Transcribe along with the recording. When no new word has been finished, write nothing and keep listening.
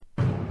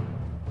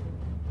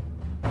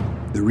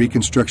The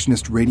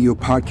Reconstructionist Radio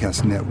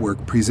Podcast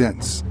Network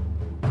presents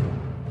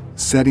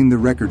Setting the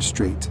Record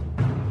Straight,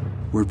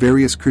 where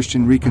various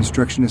Christian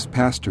Reconstructionist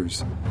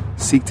pastors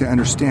seek to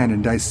understand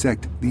and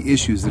dissect the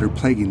issues that are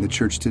plaguing the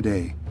church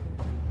today,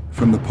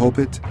 from the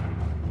pulpit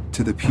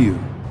to the pew.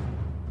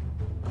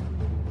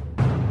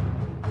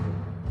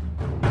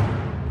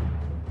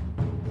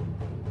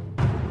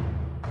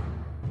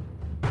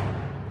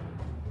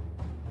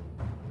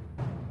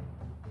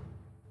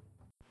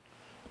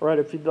 All right,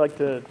 if you'd like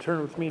to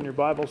turn with me in your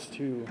Bibles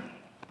to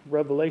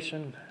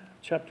Revelation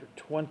chapter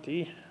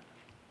 20.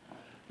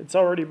 It's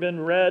already been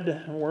read,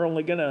 and we're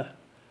only going to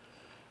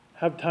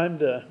have time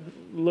to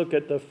look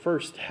at the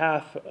first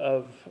half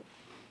of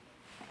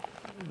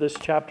this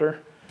chapter,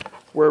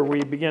 where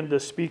we begin to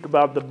speak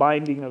about the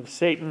binding of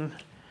Satan,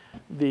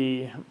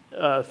 the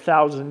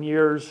 1,000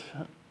 years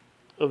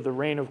of the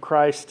reign of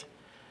Christ,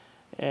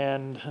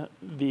 and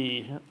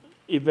the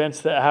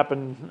events that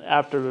happen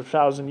after the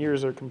 1,000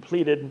 years are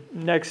completed.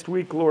 Next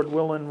week, Lord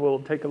willing, we'll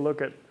take a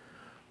look at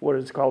what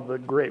is called the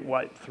Great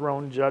White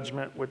Throne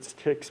Judgment, which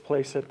takes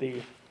place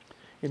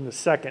in the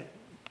second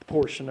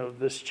portion of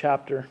this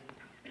chapter.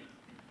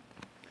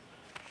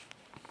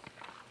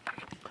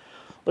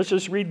 Let's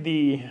just read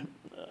the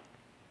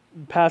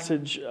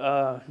passage,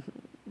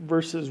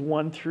 verses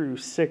 1 through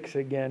 6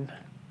 again.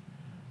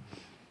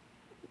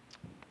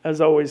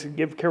 As always,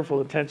 give careful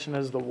attention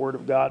as the Word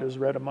of God is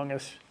read among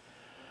us.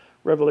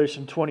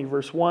 Revelation 20,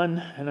 verse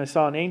 1, "And I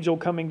saw an angel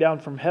coming down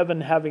from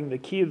heaven, having the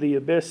key of the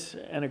abyss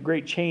and a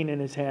great chain in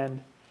his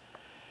hand.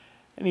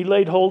 And he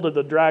laid hold of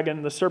the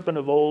dragon, the serpent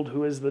of old,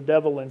 who is the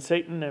devil and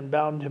Satan, and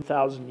bound him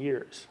 1,000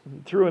 years,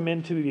 and threw him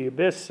into the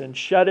abyss, and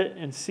shut it,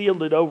 and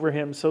sealed it over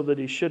him, so that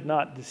he should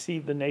not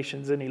deceive the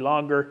nations any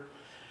longer,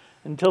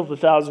 until the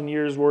 1,000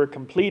 years were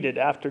completed.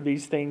 After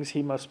these things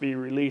he must be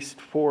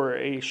released for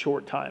a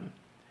short time.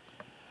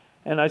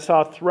 And I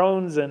saw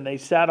thrones, and they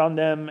sat on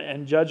them,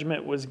 and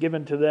judgment was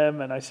given to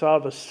them. And I saw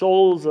the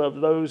souls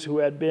of those who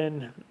had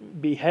been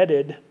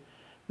beheaded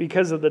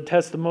because of the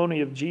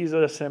testimony of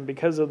Jesus and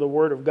because of the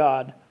word of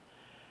God,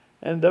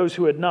 and those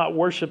who had not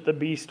worshipped the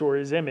beast or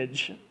his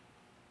image,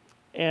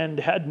 and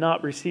had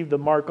not received the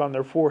mark on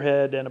their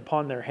forehead and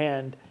upon their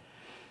hand.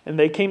 And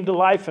they came to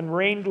life and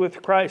reigned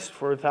with Christ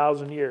for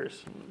 1,000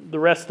 years. The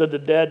rest of the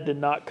dead did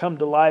not come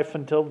to life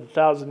until the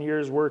 1,000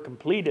 years were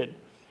completed.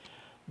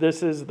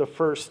 This is the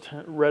first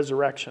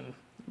resurrection.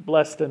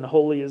 Blessed and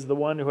holy is the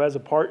one who has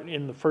a part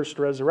in the first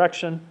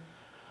resurrection.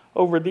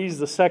 Over these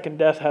the second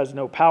death has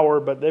no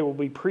power, but they will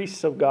be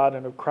priests of God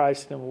and of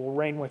Christ, and will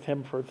reign with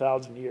him for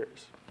 1,000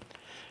 years.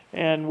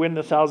 And when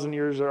the 1,000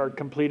 years are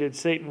completed,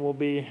 Satan will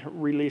be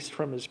released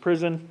from his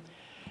prison,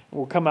 and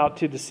will come out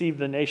to deceive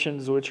the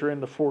nations which are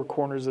in the four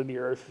corners of the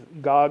earth,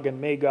 Gog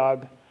and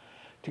Magog,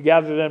 to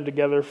gather them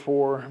together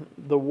for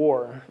the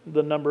war.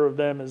 The number of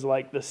them is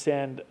like the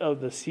sand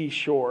of the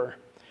seashore."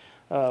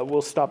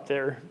 We'll stop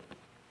there.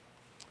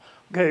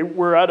 Okay,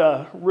 we're at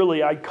a really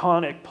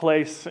iconic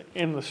place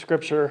in the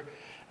scripture,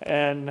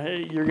 and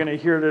you're going to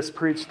hear this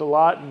preached a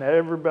lot, and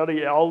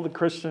everybody, all the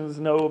Christians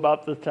know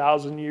about the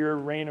 1,000-year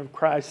reign of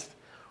Christ,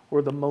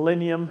 or the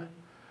millennium.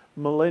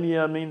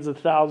 Millennia means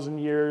 1,000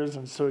 years,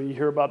 and so you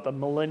hear about the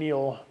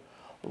millennial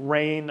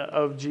reign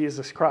of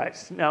Jesus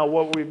Christ. Now,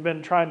 what we've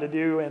been trying to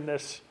do in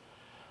this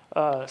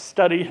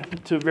study,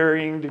 to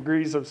varying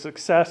degrees of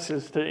success,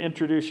 is to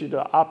introduce you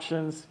to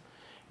options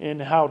in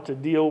how to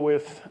deal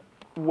with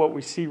what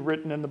we see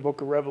written in the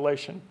book of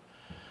Revelation.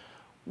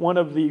 One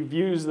of the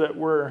views that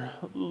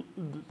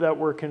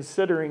we're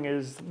considering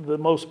is the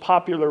most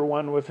popular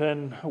one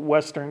within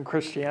Western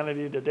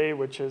Christianity today,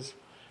 which is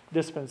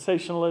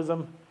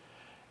dispensationalism.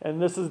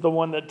 And this is the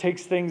one that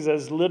takes things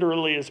as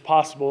literally as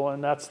possible,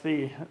 and that's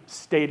the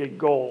stated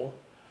goal.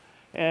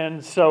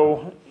 And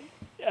so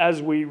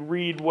as we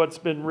read what's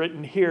been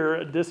written here,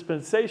 a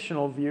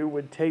dispensational view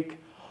would take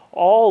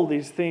all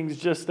these things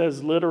just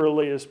as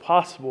literally as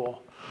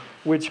possible,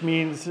 which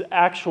means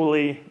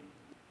actually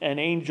an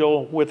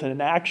angel with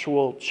an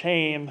actual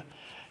chain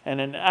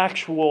and an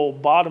actual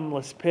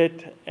bottomless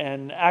pit,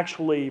 and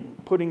actually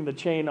putting the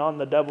chain on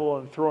the devil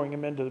and throwing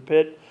him into the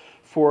pit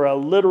for a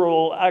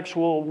literal,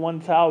 actual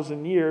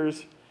 1,000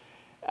 years,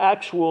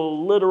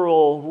 actual,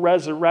 literal,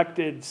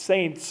 resurrected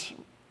saints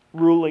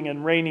ruling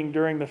and reigning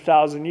during the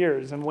 1,000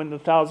 years. And when the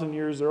 1,000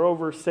 years are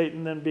over,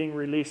 Satan then being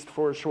released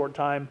for a short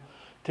time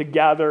to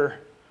gather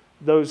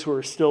those who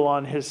are still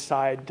on his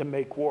side to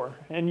make war.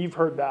 And you've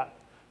heard that,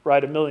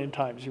 right, 1,000,000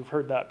 times. You've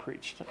heard that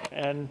preached.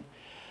 And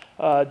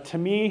to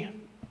me,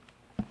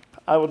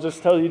 I will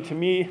just tell you, to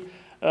me,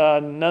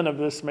 none of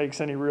this makes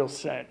any real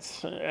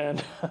sense.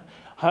 And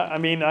I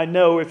mean, I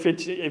know if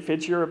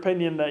it's your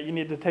opinion that you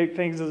need to take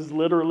things as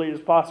literally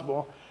as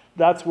possible,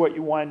 that's what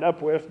you wind up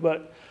with.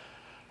 But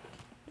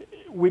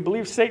we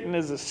believe Satan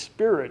is a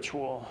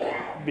spiritual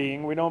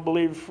being. We don't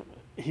believe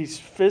he's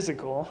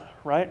physical,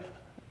 right?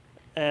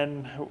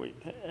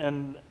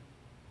 And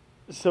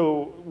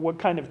so what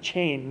kind of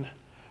chain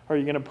are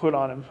you going to put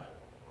on him?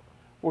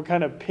 What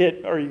kind of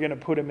pit are you going to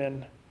put him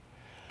in?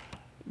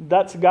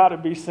 That's got to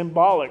be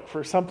symbolic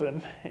for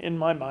something in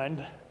my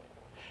mind.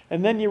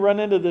 And then you run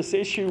into this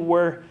issue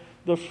where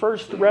the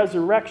first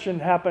resurrection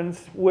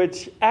happens,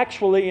 which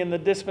actually in the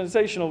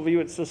dispensational view,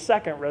 it's the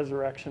second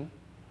resurrection.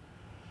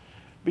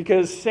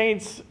 Because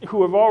saints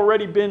who have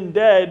already been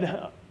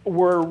dead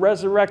were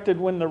resurrected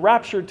when the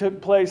rapture took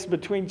place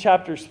between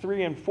chapters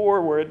 3 and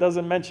 4, where it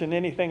doesn't mention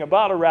anything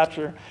about a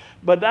rapture.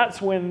 But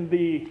that's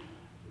when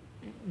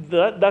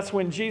that's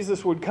when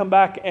Jesus would come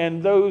back,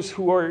 and those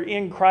who are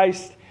in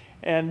Christ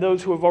and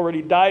those who have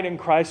already died in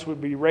Christ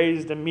would be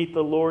raised and meet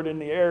the Lord in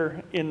the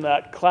air in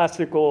that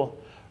classical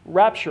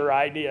rapture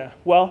idea.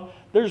 Well,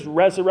 there's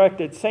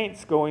resurrected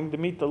saints going to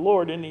meet the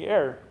Lord in the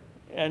air.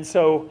 And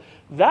so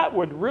that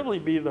would really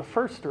be the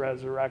first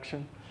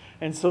resurrection.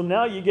 And so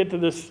now you get to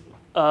this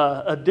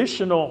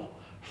additional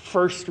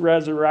first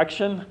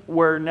resurrection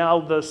where now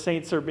the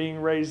saints are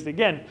being raised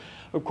again.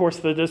 Of course,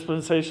 the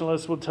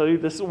dispensationalists will tell you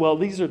this, well,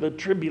 these are the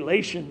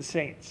tribulation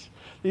saints.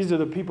 These are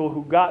the people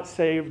who got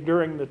saved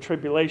during the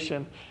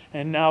tribulation,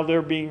 and now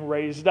they're being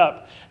raised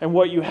up. And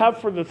what you have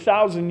for the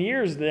 1,000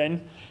 years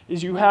then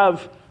is you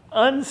have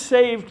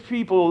unsaved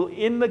people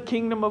in the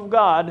kingdom of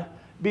God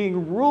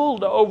being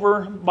ruled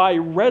over by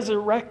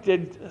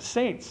resurrected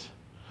saints.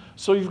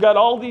 So you've got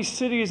all these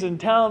cities and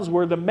towns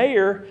where the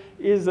mayor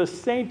is a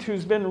saint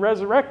who's been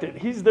resurrected.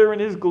 He's there in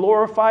his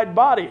glorified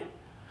body,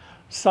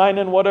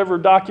 signing whatever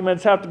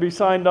documents have to be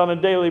signed on a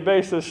daily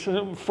basis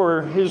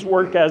for his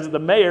work as the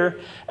mayor.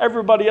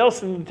 Everybody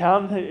else in the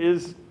town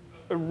is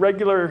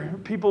regular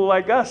people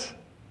like us.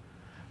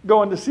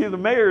 Going to see the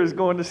mayor is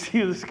going to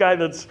see this guy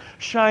that's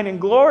shining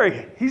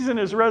glory. He's in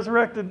his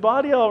resurrected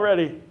body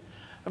already.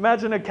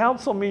 Imagine a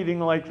council meeting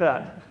like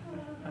that.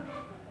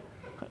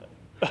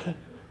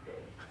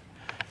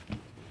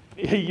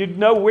 You'd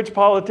know which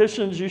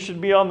politicians you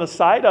should be on the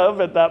side of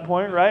at that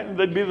point, right?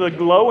 They'd be the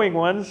glowing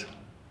ones.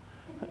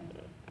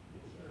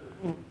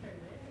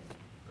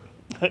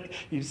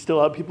 You'd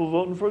still have people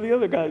voting for the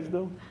other guys,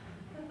 though.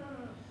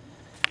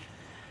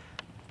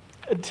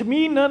 To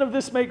me, none of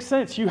this makes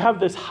sense. You have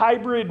this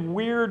hybrid,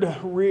 weird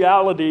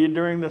reality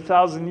during the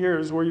 1,000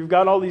 years where you've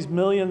got all these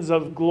millions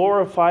of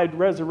glorified,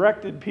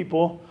 resurrected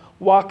people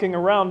walking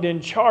around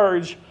in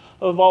charge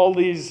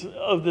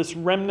of this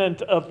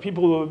remnant of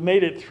people who have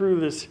made it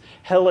through this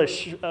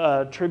hellish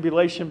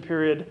tribulation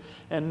period,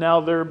 and now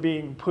they're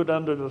being put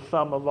under the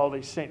thumb of all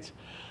these saints.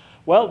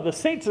 Well, the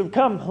saints have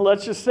come,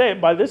 let's just say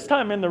it, by this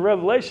time in the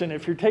Revelation,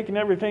 if you're taking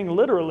everything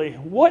literally,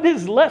 what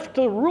is left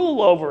to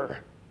rule over?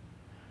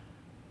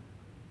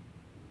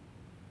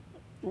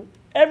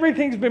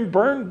 Everything's been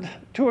burned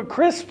to a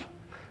crisp.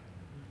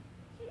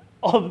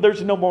 Oh,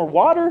 there's no more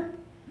water.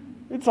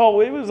 It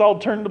was all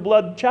turned to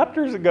blood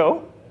chapters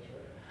ago.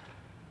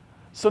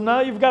 So now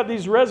you've got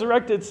these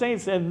resurrected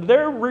saints, and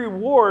their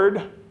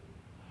reward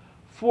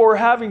for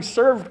having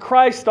served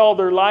Christ all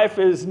their life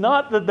is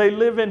not that they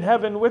live in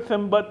heaven with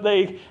him, but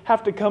they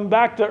have to come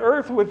back to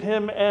earth with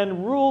him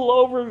and rule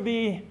over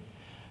the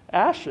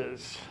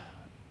ashes.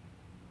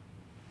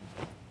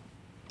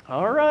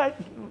 All right.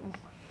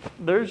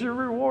 There's your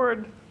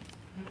reward.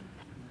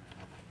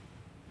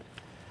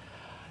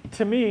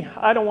 To me,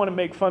 I don't want to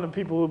make fun of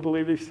people who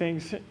believe these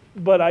things,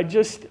 but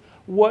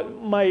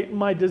what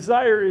my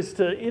desire is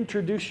to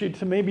introduce you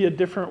to maybe a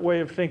different way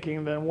of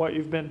thinking than what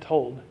you've been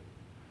told.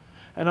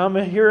 And I'm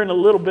here in a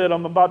little bit,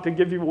 I'm about to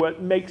give you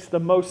what makes the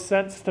most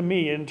sense to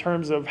me in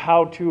terms of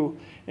how to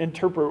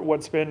interpret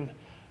what's been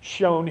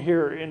shown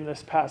here in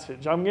this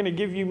passage. I'm going to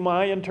give you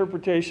my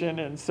interpretation,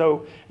 and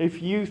so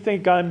if you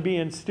think I'm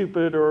being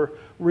stupid or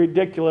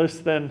ridiculous,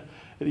 then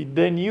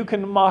you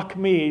can mock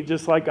me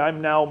just like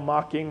I'm now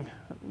mocking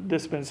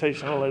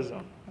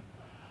dispensationalism.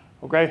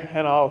 Okay?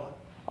 And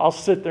I'll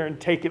sit there and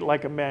take it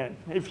like a man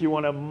if you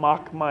want to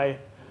mock my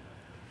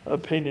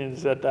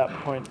opinions at that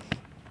point.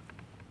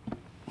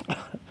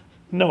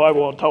 No, I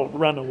won't. I'll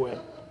run away.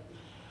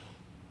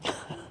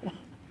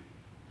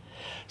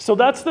 So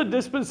that's the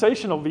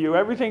dispensational view,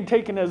 everything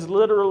taken as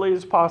literally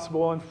as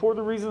possible. And for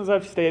the reasons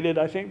I've stated,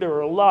 I think there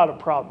are a lot of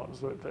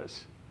problems with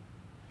this.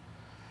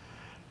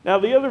 Now,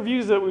 the other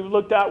views that we've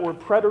looked at were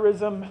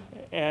preterism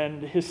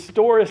and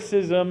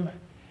historicism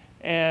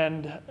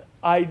and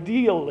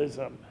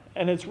idealism.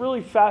 And it's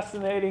really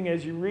fascinating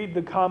as you read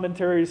the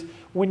commentaries.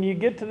 When you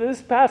get to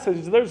this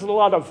passage, there's a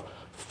lot of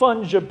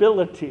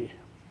fungibility.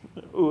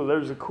 Ooh,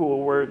 there's a cool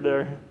word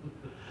there.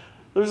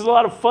 There's a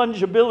lot of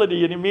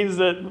fungibility, and it means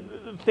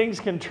that things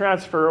can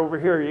transfer over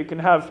here. You can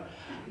have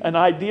an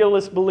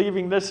idealist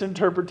believing this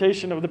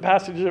interpretation of the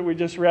passage that we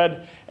just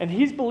read, and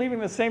he's believing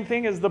the same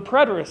thing as the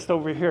preterist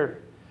over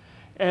here.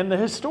 And the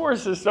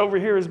historicist over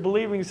here is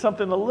believing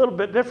something a little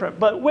bit different.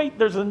 But wait,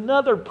 there's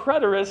another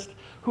preterist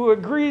who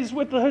agrees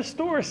with the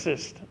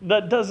historicist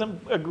that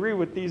doesn't agree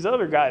with these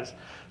other guys.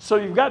 So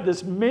you've got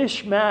this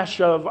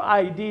mishmash of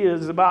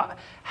ideas about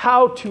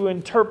how to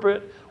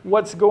interpret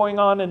what's going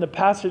on in the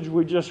passage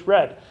we just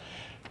read.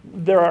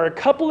 There are a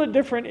couple of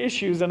different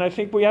issues, and I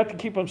think we have to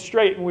keep them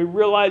straight. And we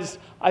realize,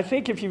 I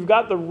think if you've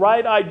got the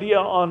right idea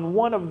on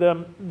one of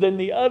them, then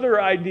the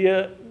other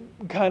idea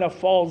kind of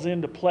falls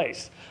into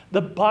place.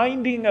 The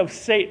binding of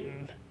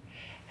Satan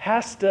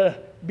has to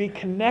be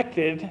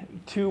connected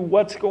to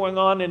what's going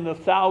on in the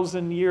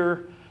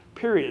 1,000-year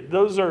period.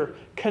 Those are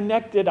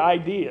connected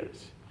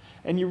ideas.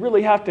 And you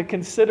really have to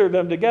consider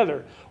them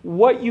together.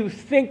 What you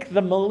think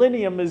the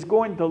millennium is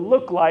going to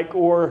look like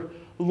or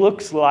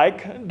looks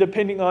like,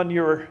 depending on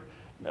your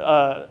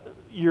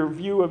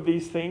view of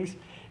these things,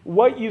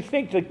 what you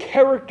think the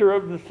character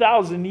of the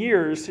 1,000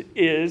 years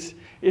is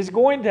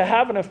going to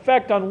have an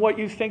effect on what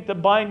you think the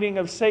binding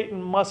of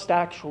Satan must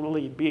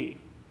actually be.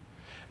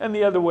 And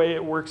the other way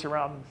it works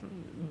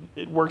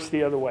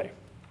the other way.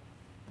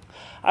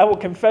 I will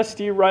confess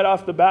to you right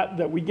off the bat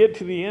that we get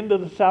to the end of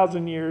the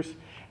 1,000 years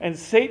and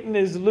Satan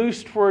is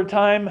loosed for a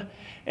time.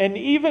 And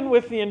even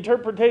with the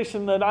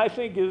interpretation that I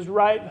think is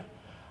right,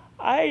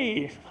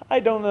 I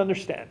don't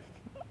understand.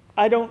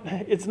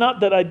 It's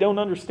not that I don't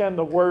understand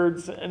the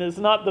words, and it's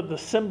not that the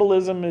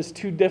symbolism is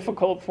too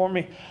difficult for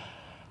me.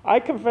 I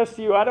confess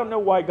to you, I don't know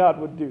why God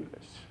would do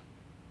this.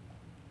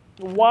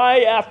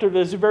 Why, after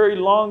this very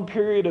long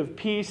period of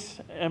peace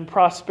and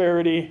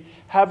prosperity,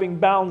 having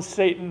bound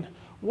Satan,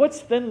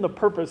 what's then the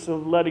purpose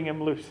of letting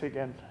him loose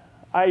again?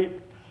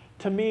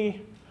 To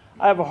me,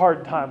 I have a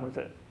hard time with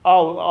it.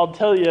 I'll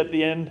tell you at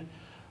the end,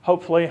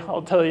 hopefully,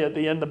 I'll tell you at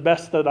the end the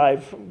best that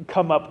I've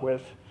come up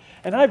with.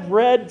 And I've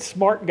read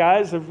smart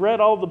guys, I've read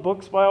all the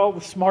books by all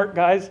the smart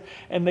guys,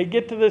 and they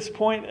get to this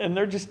point and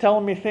they're just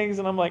telling me things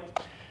and I'm like,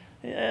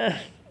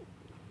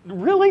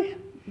 really?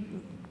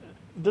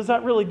 Does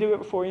that really do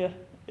it for you?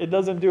 It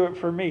doesn't do it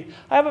for me.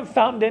 I haven't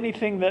found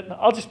anything that,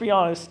 I'll just be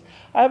honest,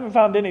 I haven't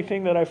found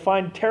anything that I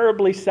find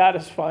terribly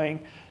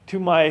satisfying to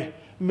my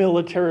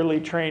militarily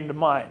trained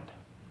mind.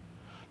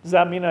 Does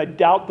that mean I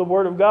doubt the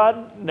Word of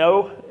God?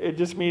 No, it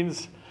just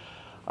means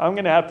I'm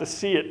going to have to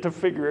see it to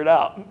figure it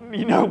out.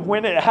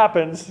 When it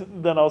happens,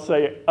 then I'll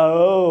say,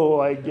 oh,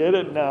 I get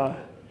it now.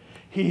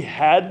 He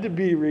had to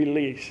be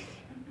released.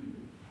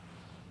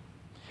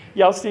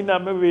 Y'all seen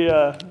that movie,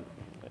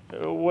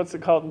 what's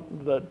it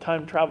called? The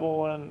time travel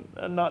one?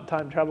 Not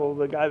time travel,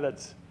 the guy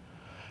that's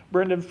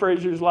Brendan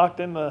Fraser's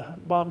locked in the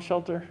bomb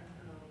shelter.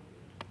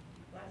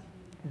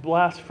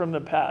 Blast from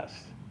the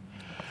Past.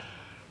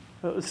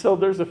 So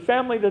there's a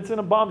family that's in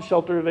a bomb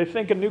shelter. They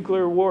think a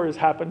nuclear war has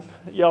happened.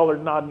 Y'all are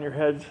nodding your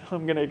heads.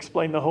 I'm going to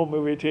explain the whole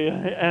movie to you.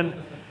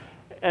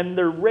 And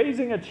they're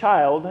raising a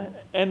child,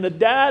 and the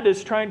dad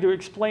is trying to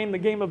explain the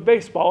game of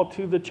baseball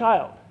to the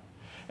child.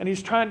 And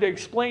he's trying to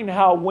explain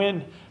how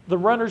when the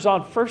runner's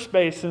on first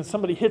base and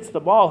somebody hits the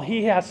ball,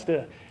 he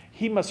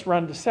must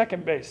run to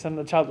second base. And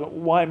the child goes,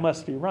 why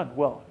must he run?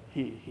 Well,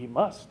 he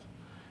must.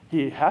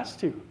 He has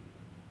to.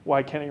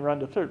 Why can't he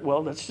run to third?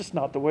 Well, that's just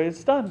not the way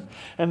it's done.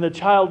 And the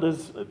child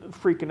is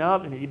freaking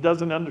out, and he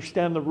doesn't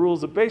understand the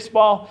rules of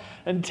baseball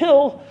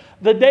until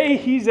the day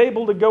he's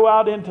able to go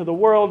out into the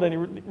world,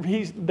 and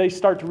they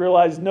start to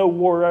realize no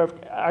war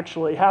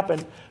actually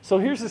happened. So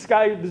here's this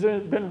guy who's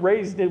been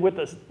raised with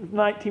a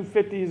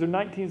 1950s or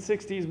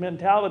 1960s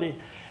mentality,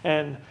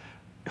 and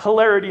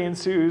hilarity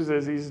ensues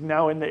as he's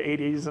now in the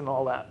 80s and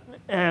all that.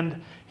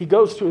 And he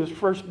goes to his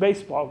first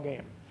baseball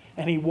game,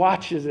 and he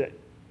watches it.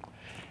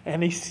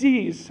 And he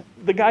sees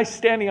the guy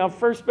standing on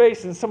first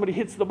base and somebody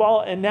hits the ball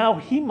and now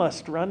he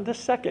must run to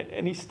second.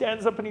 And he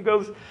stands up and he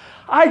goes,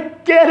 I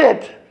get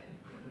it.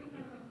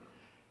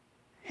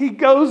 He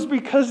goes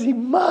because he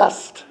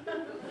must.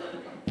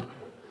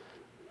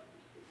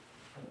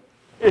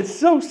 It's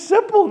so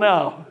simple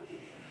now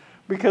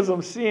because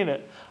I'm seeing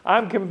it.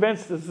 I'm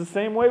convinced it's the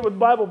same way with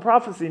Bible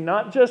prophecy,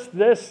 not just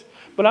this,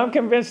 but I'm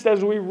convinced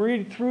as we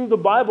read through the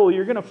Bible,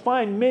 you're going to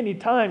find many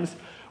times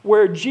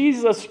where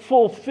Jesus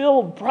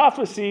fulfilled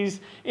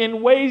prophecies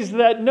in ways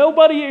that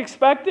nobody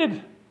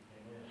expected.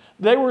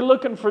 They were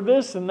looking for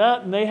this and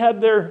that, and they had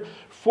their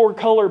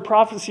 4-color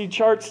prophecy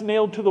charts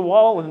nailed to the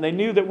wall, and they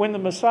knew that when the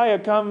Messiah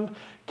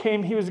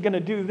came, he was going to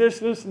do this,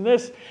 this, and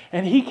this,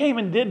 and he came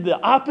and did the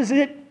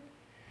opposite.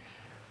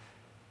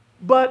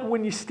 But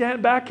when you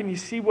stand back and you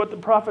see what the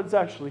prophets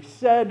actually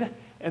said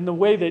and the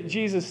way that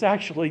Jesus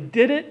actually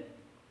did it,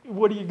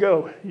 what do you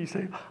go? You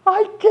say,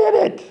 I get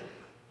it.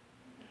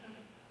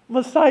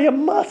 Messiah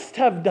must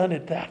have done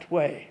it that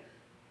way.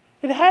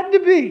 It had to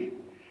be.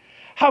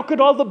 How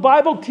could all the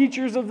Bible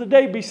teachers of the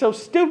day be so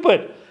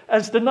stupid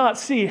as to not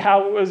see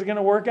how it was going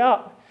to work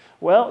out?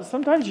 Well,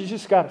 sometimes you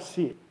just got to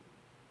see it.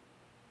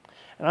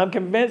 And I'm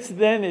convinced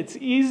then it's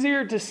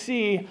easier to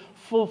see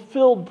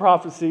fulfilled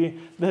prophecy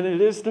than it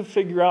is to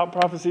figure out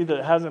prophecy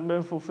that hasn't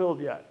been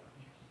fulfilled yet.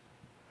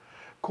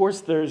 Of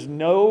course, there's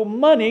no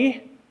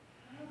money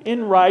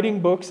in writing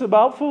books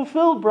about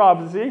fulfilled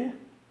prophecy.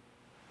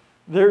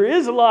 There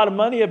is a lot of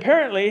money,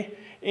 apparently,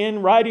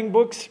 in writing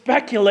books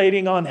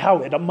speculating on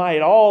how it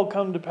might all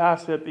come to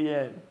pass at the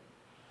end.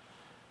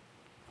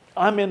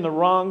 I'm in the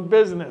wrong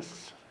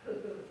business.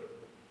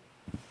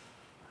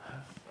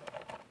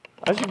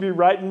 I should be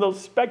writing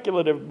those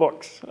speculative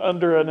books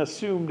under an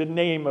assumed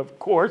name, of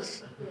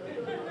course.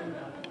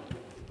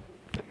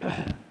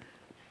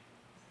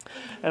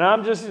 And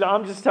I'm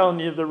just telling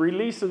you, the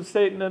release of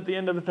Satan at the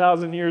end of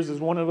 1,000 years is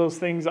one of those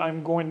things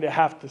I'm going to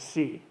have to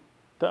see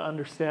to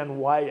understand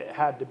why it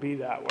had to be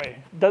that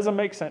way. It doesn't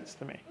make sense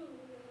to me.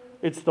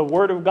 It's the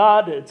Word of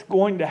God. It's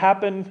going to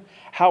happen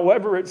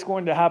however it's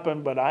going to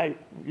happen, but I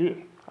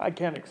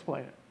can't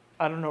explain it.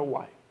 I don't know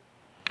why.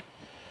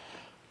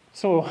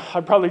 So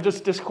I probably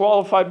just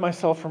disqualified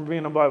myself from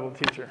being a Bible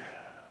teacher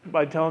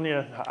by telling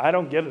you I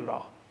don't get it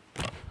all.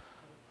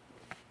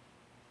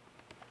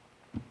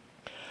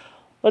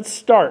 Let's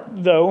start,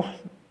 though,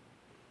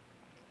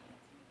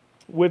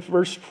 with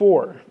verse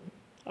 4.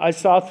 I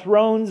saw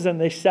thrones, and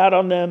they sat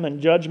on them,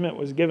 and judgment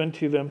was given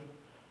to them.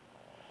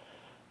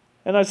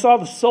 And I saw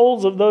the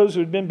souls of those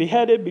who had been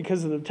beheaded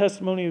because of the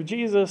testimony of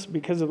Jesus,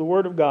 because of the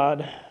word of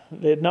God.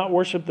 They had not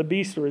worshipped the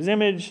beast or his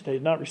image. They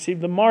had not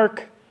received the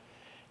mark.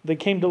 They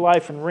came to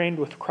life and reigned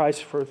with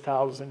Christ for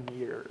 1,000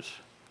 years.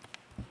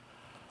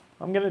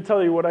 I'm going to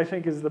tell you what I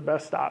think is the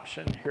best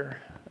option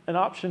here. An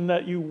option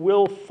that you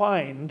will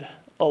find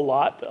a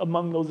lot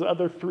among those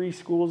other three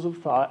schools of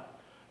thought: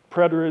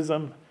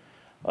 preterism,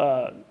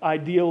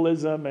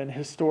 idealism, and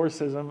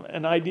historicism.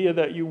 An idea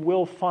that you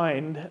will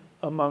find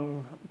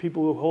among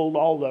people who hold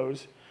all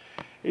those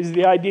is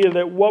the idea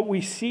that what we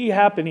see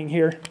happening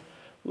here,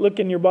 look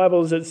in your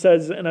Bibles, it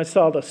says, and I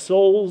saw the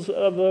souls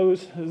of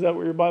those. Is that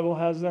what your Bible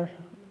has there?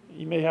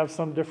 You may have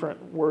some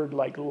different word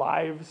like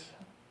lives.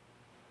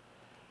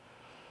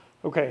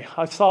 Okay,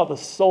 I saw the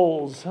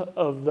souls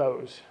of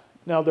those.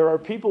 Now, there are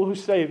people who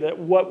say that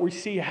what we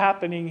see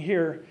happening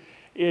here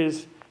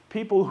is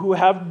people who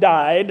have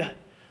died.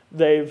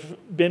 They've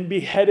been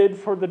beheaded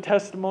for the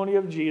testimony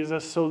of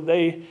Jesus, so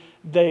they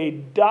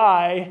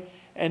die,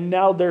 and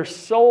now their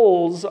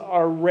souls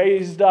are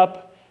raised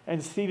up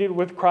and seated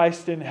with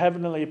Christ in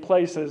heavenly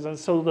places. And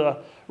so the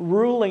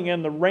ruling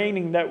and the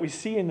reigning that we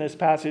see in this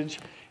passage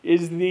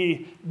is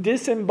the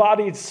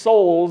disembodied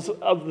souls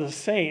of the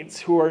saints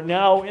who are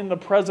now in the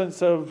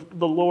presence of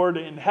the Lord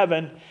in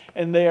heaven,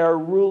 and they are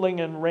ruling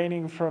and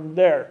reigning from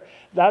there.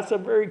 That's a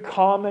very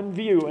common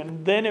view.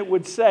 And then it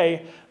would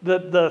say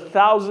that the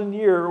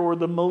 1,000-year or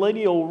the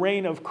millennial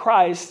reign of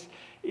Christ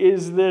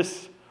is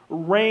this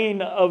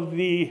reign of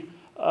the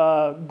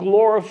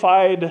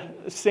glorified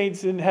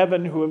saints in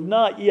heaven who have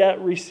not yet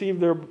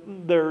received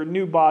their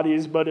new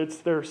bodies, but it's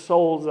their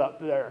souls up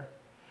there.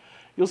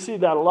 You'll see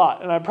that a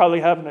lot, and I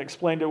probably haven't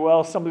explained it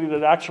well. Somebody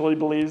that actually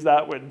believes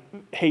that would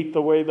hate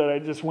the way that I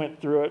just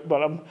went through it,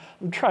 but I'm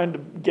trying to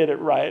get it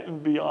right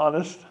and be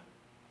honest.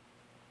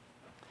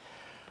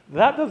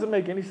 That doesn't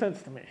make any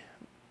sense to me,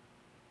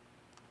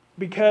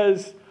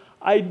 because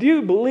I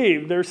do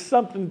believe there's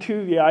something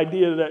to the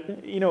idea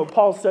that,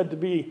 Paul said to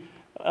be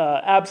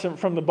absent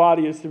from the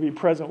body is to be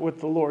present with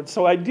the Lord.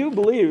 So I do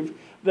believe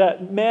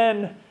that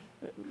man,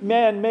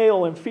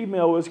 male, and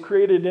female was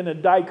created in a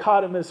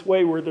dichotomous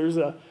way where there's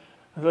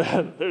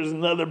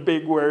another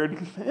big word.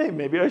 Hey,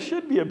 maybe I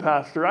should be a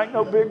pastor. I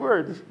know big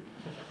words.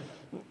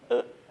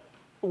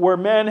 Where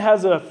man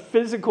has a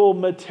physical,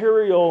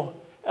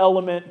 material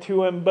element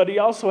to him, but he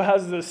also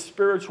has this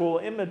spiritual,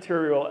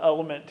 immaterial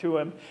element to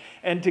him.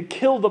 And to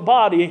kill the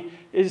body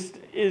is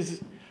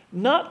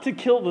not to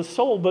kill the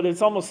soul, but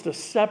it's almost to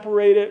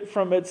separate it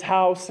from its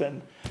house.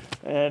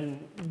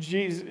 And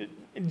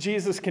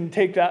Jesus can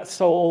take that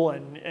soul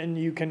and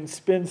you can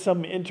spend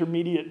some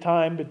intermediate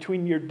time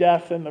between your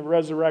death and the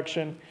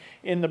resurrection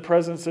in the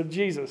presence of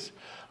Jesus.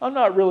 I'm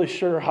not really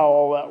sure how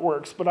all that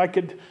works, but I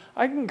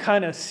can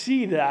kind of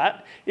see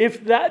that.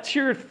 If that's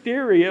your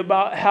theory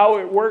about how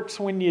it works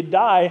when you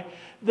die,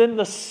 then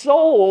the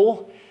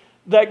soul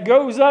that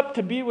goes up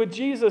to be with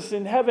Jesus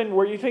in heaven,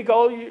 where you think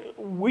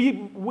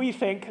we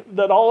think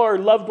that all our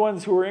loved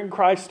ones who are in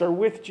Christ are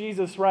with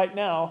Jesus right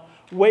now,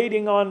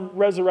 waiting on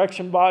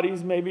resurrection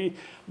bodies maybe,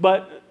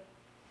 but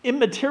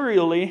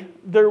immaterially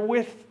they're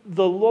with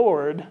the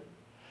Lord.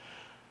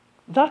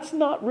 That's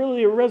not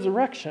really a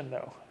resurrection,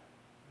 though.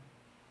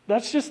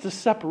 That's just a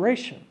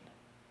separation.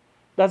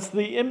 That's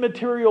the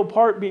immaterial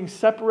part being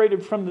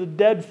separated from the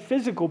dead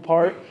physical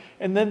part,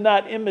 and then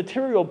that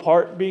immaterial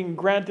part being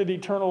granted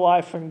eternal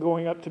life and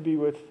going up to be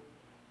with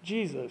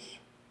Jesus.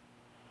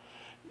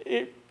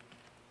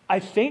 I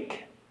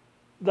think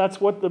that's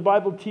what the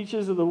Bible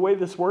teaches of the way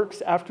this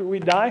works after we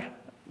die,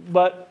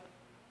 but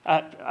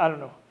I don't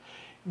know.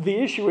 The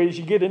issue is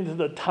you get into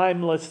the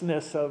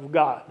timelessness of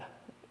God.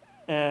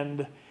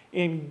 And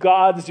in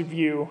God's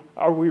view,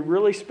 are we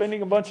really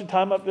spending a bunch of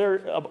time up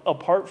there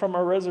apart from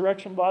our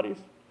resurrection bodies?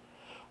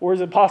 Or is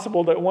it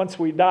possible that once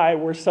we die,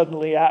 we're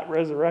suddenly at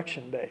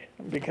resurrection day?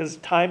 Because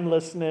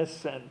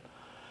timelessness and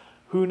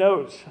who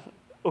knows?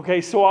 Okay,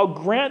 so I'll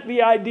grant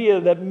the idea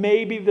that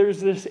maybe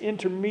there's this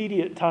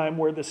intermediate time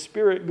where the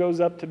spirit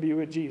goes up to be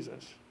with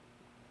Jesus.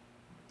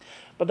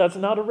 But that's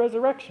not a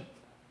resurrection.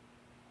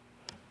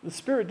 The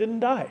spirit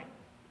didn't die.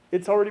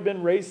 It's already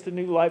been raised to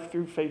new life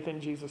through faith in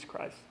Jesus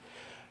Christ.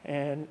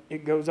 And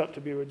it goes up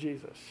to be with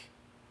Jesus.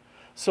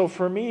 So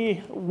for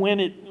me,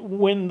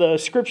 when the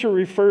scripture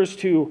refers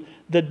to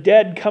the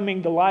dead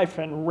coming to life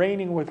and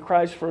reigning with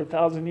Christ for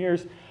 1,000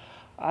 years,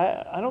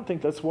 I don't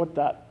think that's what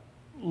that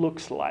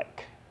looks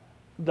like.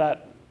 Does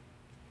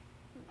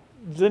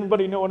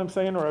anybody know what I'm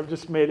saying? Or I've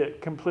just made it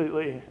a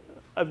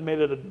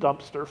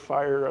dumpster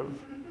fire of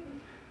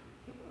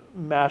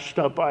mashed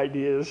up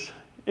ideas.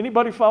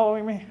 Anybody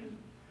following me?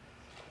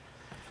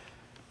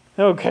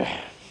 Okay.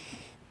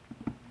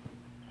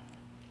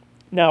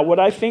 Now,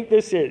 what I think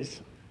this is,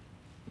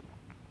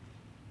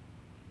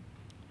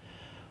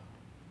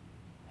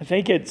 I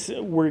think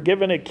we're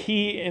given a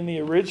key in the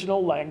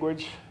original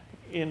language.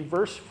 In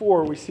verse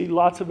 4, we see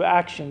lots of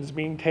actions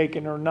being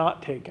taken or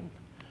not taken.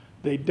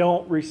 They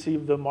don't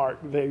receive the mark.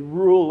 They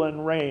rule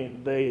and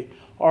reign. They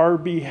are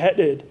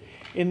beheaded.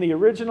 In the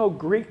original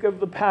Greek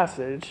of the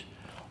passage,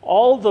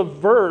 all the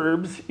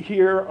verbs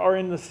here are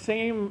in the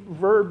same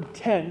verb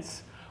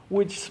tense,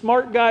 which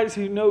smart guys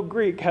who know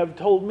Greek have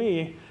told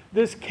me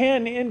this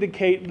can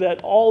indicate that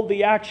all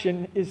the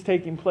action is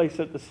taking place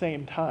at the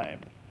same time.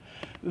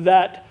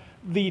 That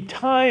the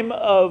time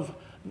of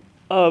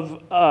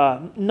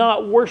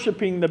not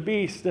worshiping the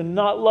beast and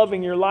not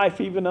loving your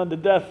life even unto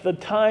death, the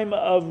time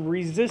of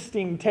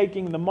resisting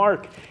taking the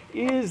mark,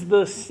 is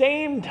the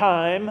same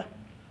time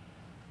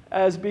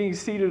as being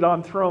seated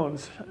on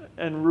thrones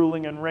and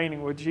ruling and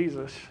reigning with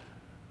Jesus.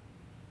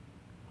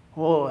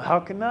 Well, how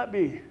can that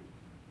be?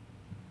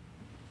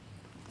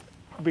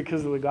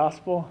 Because of the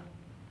gospel?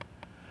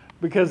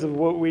 Because of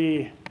what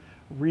we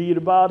read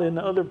about in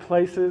other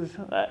places?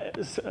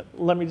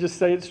 Let me just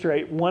say it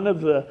straight. One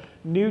of the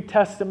New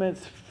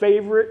Testament's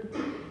favorite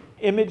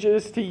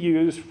images to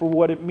use for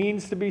what it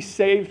means to be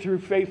saved through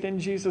faith in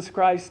Jesus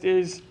Christ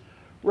is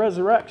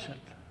resurrection.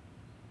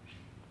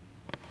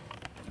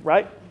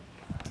 Right?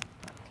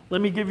 Let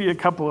me give you a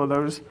couple of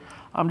those.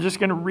 I'm just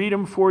going to read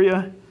them for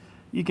you.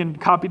 You can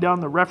copy down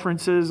the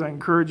references. I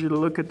encourage you to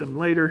look at them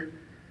later.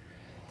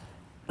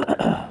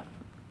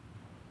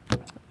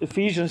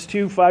 Ephesians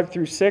 2, 5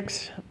 through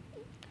 6.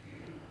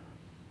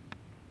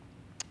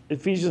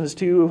 Ephesians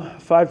 2,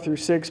 5 through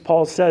 6,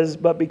 Paul says,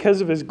 "But because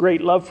of his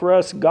great love for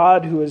us,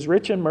 God, who is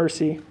rich in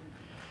mercy,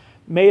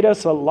 made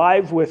us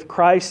alive with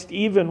Christ,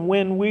 even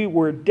when we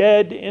were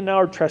dead in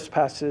our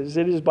trespasses.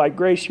 It is by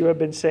grace you have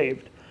been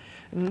saved."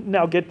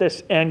 Now get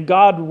this. "And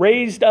God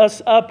raised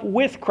us up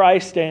with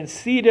Christ and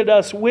seated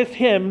us with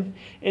him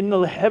in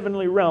the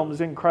heavenly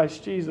realms in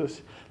Christ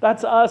Jesus."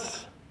 That's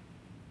us.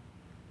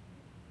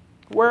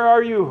 Where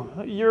are you?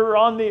 You're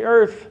on the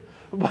earth.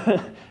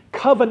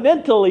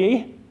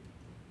 Covenantally,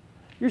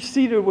 you're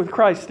seated with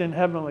Christ in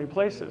heavenly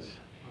places.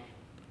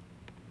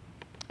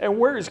 And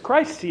where is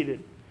Christ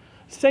seated?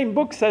 Same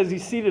book says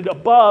he's seated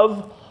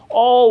above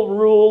all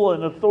rule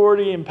and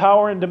authority and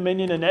power and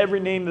dominion and every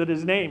name that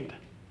is named.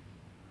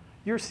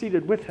 You're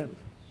seated with him.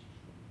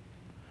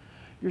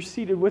 You're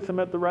seated with him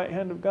at the right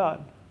hand of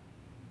God.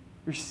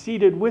 You're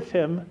seated with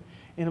him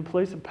in a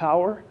place of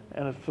power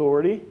and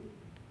authority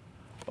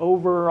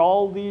over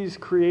all these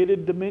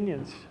created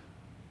dominions.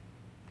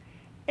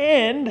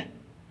 And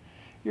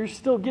you're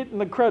still getting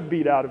the crud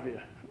beat out of you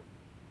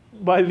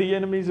by the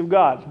enemies of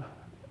God.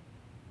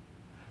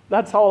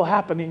 That's all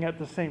happening at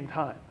the same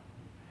time.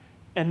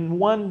 And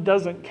one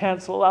doesn't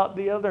cancel out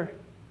the other.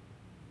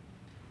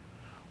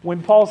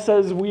 When Paul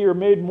says we are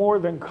made more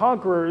than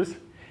conquerors,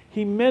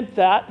 he meant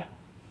that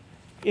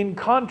in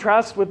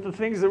contrast with the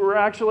things that were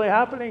actually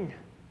happening.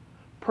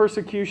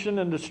 Persecution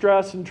and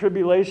distress and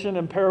tribulation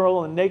and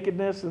peril and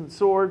nakedness and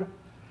sword.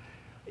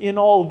 In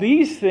all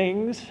these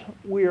things,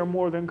 we are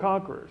more than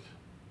conquerors.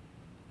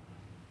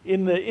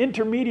 In the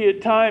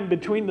intermediate time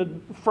between the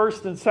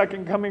first and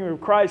second coming of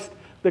Christ,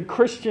 the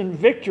Christian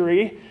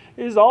victory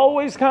is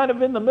always kind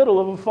of in the middle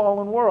of a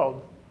fallen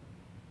world.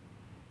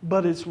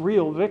 But it's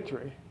real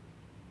victory.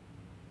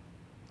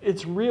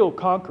 It's real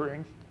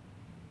conquering.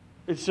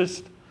 It's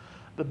just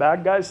the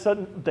bad guys,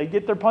 they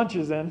get their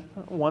punches in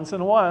once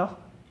in a while.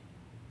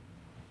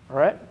 All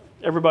right?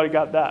 Everybody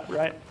got that,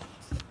 right?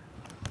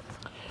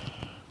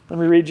 Let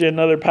me read you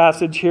another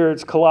passage here.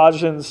 It's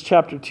Colossians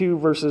chapter 2,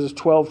 verses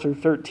 12 through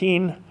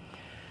 13.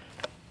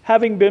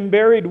 "Having been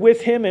buried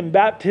with him in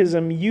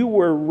baptism, you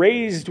were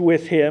raised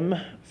with him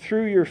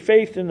through your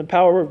faith in the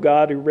power of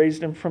God who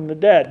raised him from the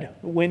dead.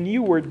 When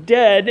you were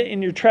dead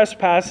in your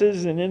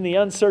trespasses and in the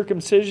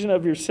uncircumcision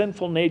of your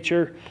sinful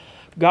nature,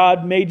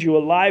 God made you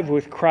alive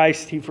with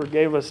Christ. He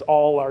forgave us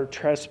all our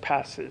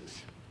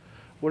trespasses."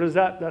 What is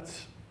that?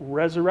 That's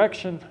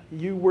resurrection.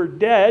 You were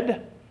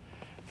dead.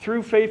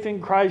 Through faith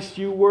in Christ,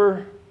 you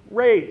were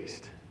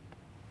raised.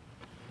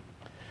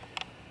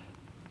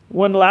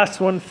 One last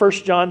one,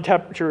 1 John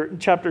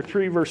chapter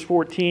 3, verse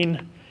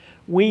 14.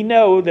 "We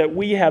know that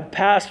we have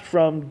passed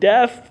from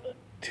death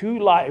to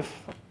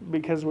life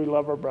because we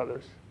love our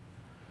brothers."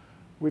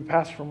 We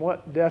passed from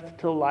what? Death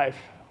to life.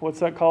 What's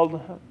that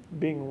called?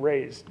 Being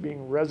raised,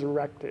 being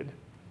resurrected.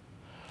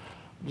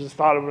 Just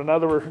thought of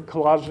another,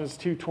 Colossians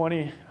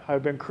 2:20.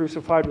 "I've been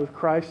crucified with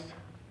Christ.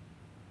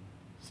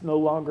 It's no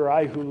longer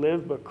I who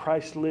live, but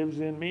Christ lives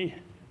in me.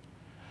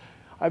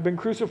 I've been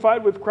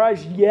crucified with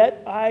Christ,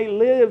 yet I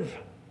live.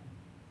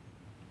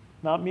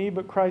 Not me,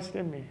 but Christ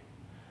in me."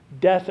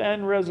 Death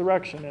and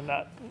resurrection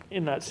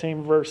in that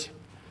same verse.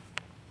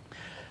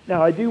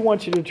 Now, I do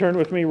want you to turn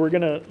with me. We're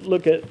going to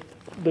look at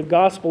the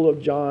Gospel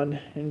of John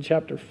in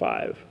chapter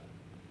 5.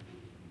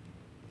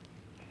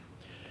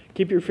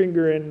 Keep your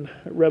finger in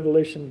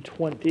Revelation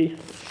 20.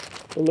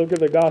 We'll look at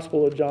the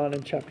Gospel of John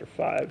in chapter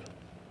 5.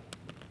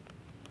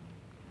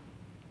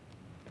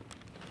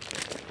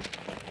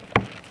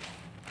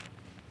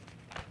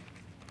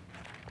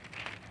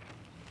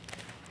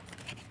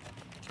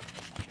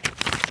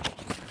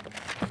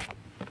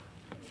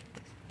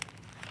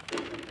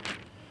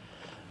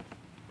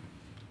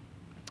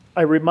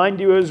 I remind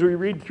you as we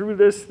read through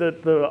this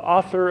that the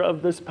author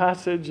of this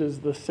passage is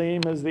the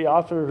same as the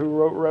author who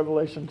wrote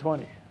Revelation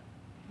 20.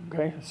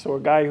 Okay, so a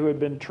guy who had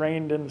been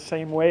trained in the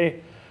same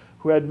way,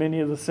 who had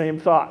many of the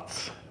same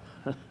thoughts.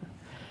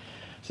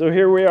 So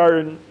here we are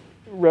in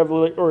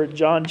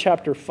John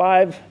chapter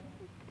 5.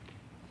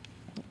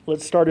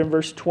 Let's start in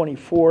verse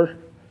 24.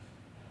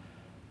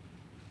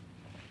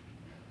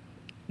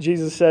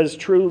 Jesus says,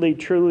 "Truly,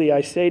 truly,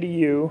 I say to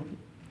you,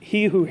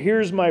 he who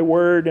hears my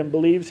word and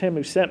believes him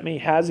who sent me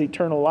has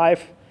eternal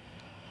life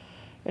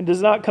and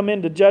does not come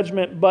into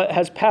judgment, but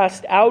has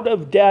passed out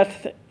of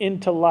death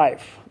into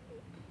life.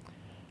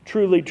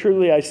 Truly,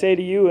 truly, I say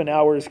to you, an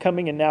hour is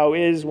coming and now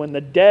is, when the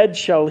dead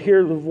shall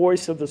hear the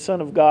voice of the Son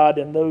of God,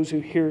 and those who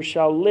hear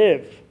shall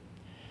live.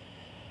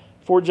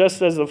 For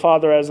just as the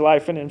Father has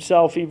life in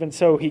himself, even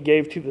so he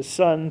gave to the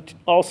Son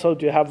also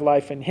to have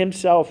life in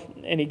himself,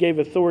 and he gave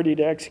authority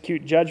to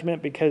execute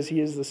judgment because he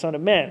is the Son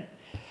of Man."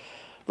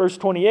 Verse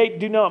 28,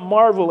 "Do not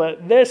marvel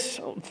at this,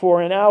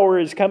 for an hour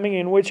is coming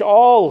in which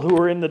all who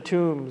are in the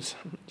tombs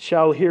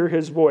shall hear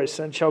his voice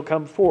and shall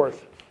come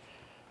forth.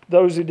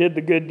 Those who did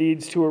the good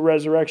deeds to a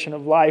resurrection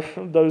of life,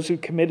 those who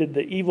committed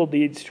the evil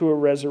deeds to a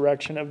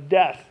resurrection of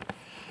death."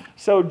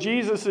 So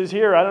Jesus is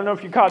here. I don't know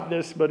if you caught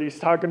this, but he's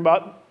talking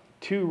about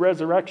two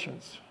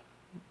resurrections.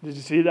 Did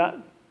you see that?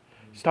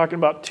 He's talking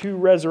about two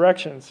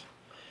resurrections.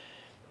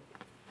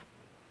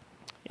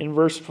 In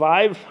verse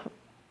 5,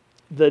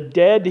 the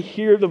dead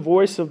hear the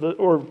voice of the,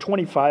 or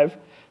 25,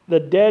 the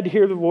dead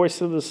hear the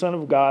voice of the Son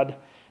of God,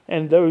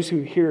 and those who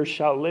hear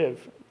shall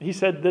live. He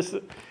said this,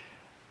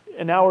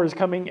 an hour is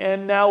coming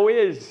and now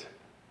is,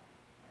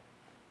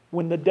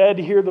 when the dead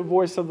hear the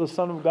voice of the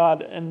Son of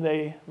God and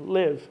they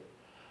live.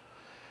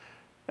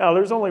 Now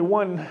there's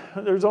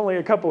only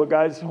a couple of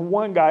guys.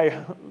 One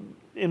guy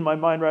in my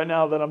mind right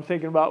now that I'm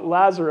thinking about,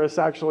 Lazarus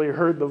actually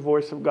heard the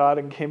voice of God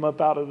and came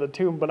up out of the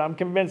tomb, but I'm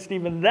convinced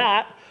even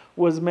that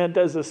was meant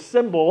as a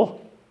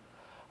symbol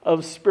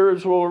of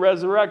spiritual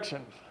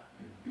resurrection.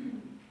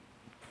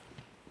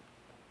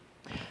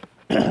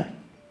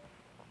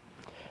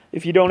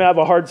 If you don't have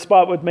a hard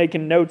spot with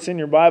making notes in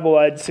your Bible,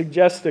 I'd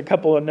suggest a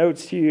couple of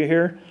notes to you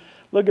here.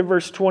 Look at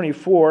verse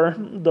 24.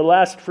 The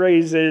last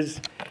phrase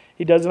is,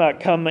 he does not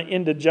come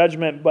into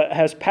judgment, but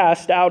has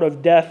passed out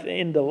of death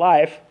into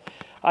life.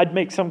 I'd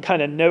make some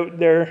kind of note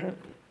there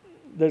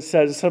that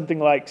says something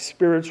like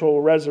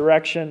spiritual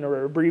resurrection,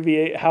 or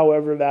abbreviate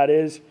however that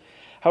is.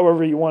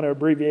 However you want to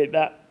abbreviate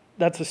that.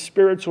 That's a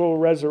spiritual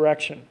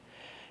resurrection.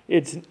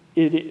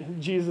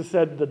 Jesus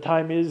said the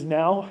time is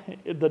now,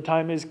 the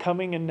time is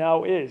coming and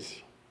now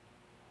is,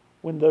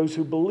 when those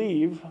who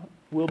believe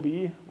will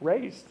be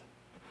raised.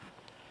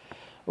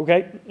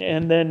 Okay,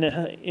 and then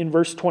in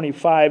verse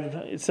 25,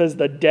 it says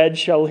the dead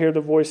shall hear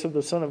the voice of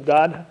the Son of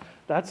God.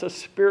 That's a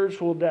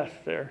spiritual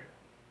death there.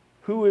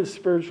 Who is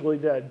spiritually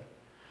dead?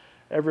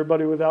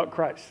 Everybody without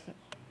Christ,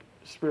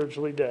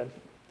 spiritually dead.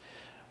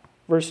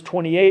 Verse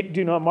 28,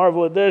 "Do not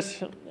marvel at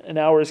this, an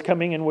hour is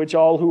coming in which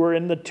all who are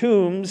in the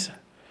tombs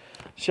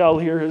shall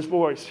hear his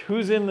voice."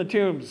 Who's in the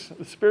tombs?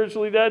 The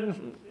spiritually dead?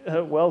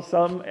 Well,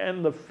 some,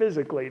 and the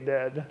physically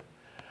dead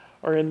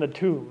are in the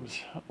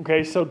tombs.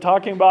 Okay, so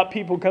talking about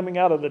people coming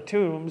out of the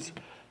tombs,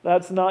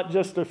 that's not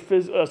just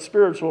a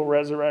spiritual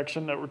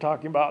resurrection that we're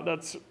talking about.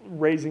 That's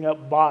raising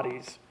up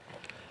bodies.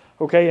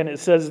 Okay, and it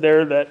says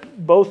there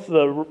that both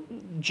the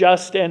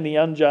just and the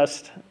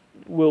unjust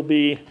will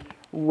be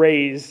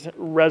raised,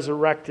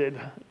 resurrected,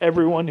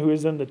 everyone who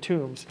is in the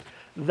tombs.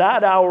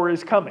 That hour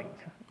is coming,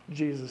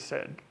 Jesus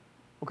said.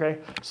 Okay,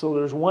 so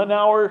there's 1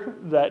 hour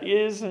that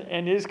is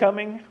and is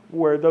coming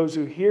where those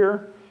who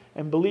hear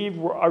and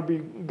believe are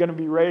going to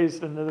be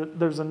raised, and then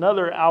there's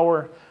another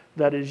hour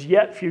that is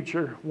yet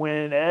future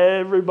when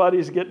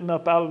everybody's getting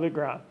up out of the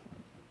ground.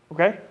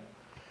 Okay?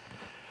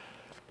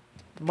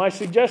 My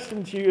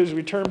suggestion to you as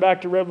we turn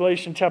back to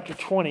Revelation chapter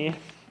 20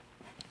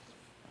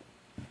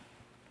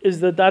 is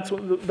that's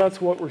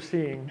what we're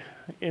seeing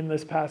in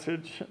this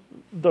passage.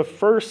 The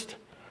first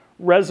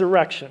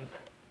resurrection.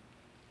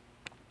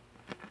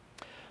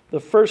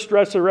 The first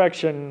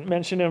resurrection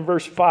mentioned in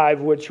verse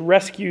 5, which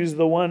rescues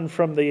the one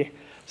from the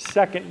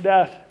second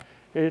death,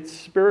 it's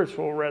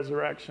spiritual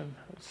resurrection.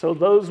 So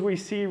those we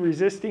see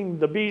resisting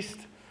the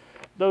beast,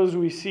 those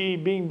we see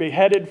being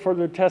beheaded for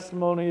their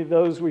testimony,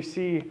 those we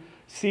see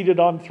seated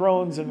on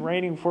thrones and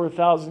reigning for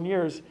 1,000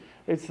 years,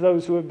 it's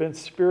those who have been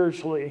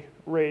spiritually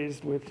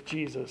raised with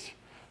Jesus.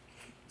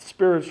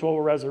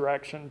 Spiritual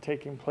resurrection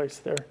taking place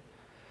there.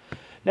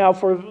 Now,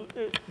 for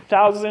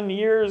 1,000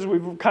 years,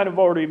 we've kind of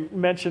already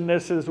mentioned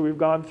this as we've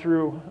gone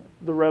through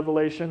the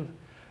Revelation.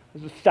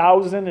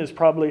 1,000 is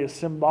probably a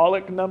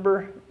symbolic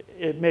number.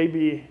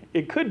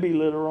 It could be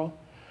literal,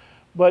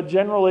 but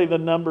generally the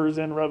numbers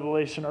in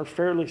Revelation are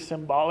fairly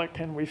symbolic,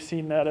 and we've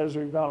seen that as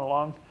we've gone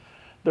along.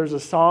 There's a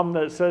psalm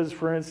that says,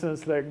 for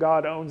instance, that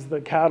God owns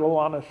the cattle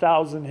on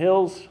 1,000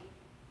 hills,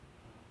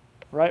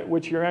 right?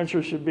 Which your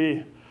answer should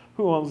be,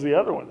 who owns the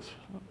other ones?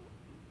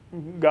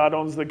 God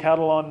owns the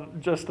cattle on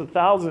just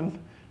 1,000,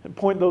 and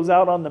point those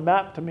out on the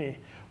map to me.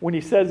 When he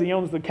says he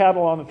owns the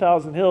cattle on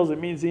 1,000 hills, it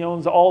means he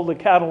owns all the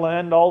cattle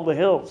and all the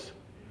hills.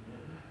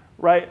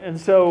 Right? And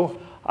so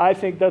I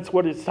think that's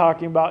what it's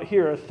talking about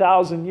here.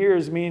 1,000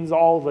 years means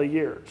all the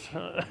years.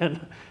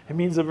 And it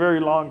means a very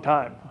long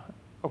time.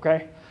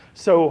 Okay?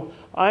 So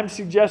I'm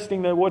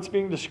suggesting that what's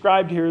being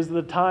described here is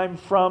the time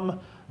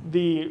from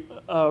the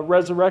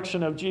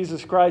resurrection of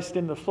Jesus Christ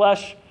in the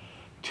flesh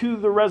to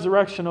the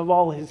resurrection of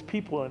all his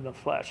people in the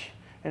flesh.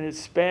 And it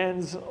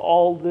spans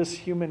all this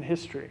human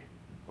history.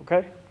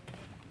 Okay?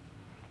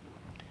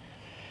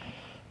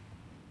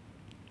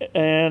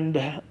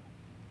 And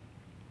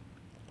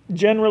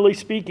generally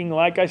speaking,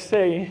 like I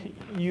say,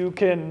 you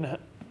can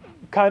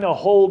kind of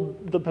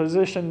hold the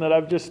position that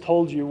I've just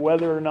told you,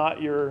 whether or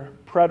not you're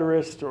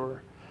preterist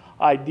or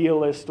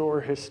idealist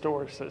or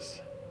historicist.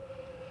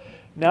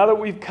 Now that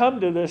we've come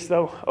to this,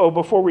 though,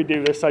 before we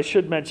do this, I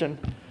should mention,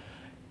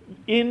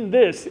 in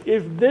this,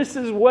 if this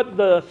is what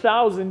the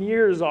 1,000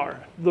 years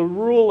are, the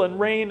rule and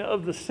reign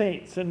of the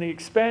saints and the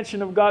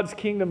expansion of God's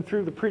kingdom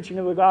through the preaching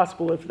of the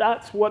gospel, if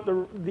that's what the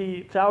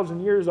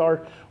 1,000 years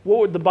are, what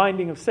would the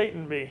binding of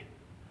Satan be?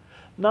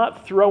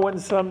 Not throwing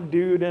some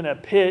dude in a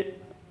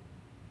pit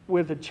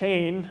with a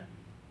chain,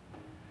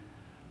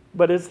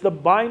 but it's the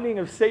binding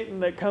of Satan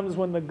that comes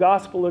when the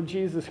gospel of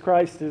Jesus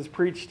Christ is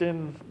preached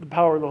in the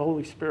power of the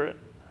Holy Spirit.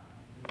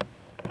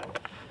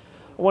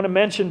 I want to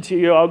mention to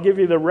you, I'll give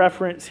you the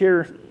reference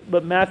here,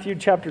 but Matthew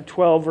chapter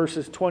 12,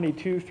 verses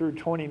 22 through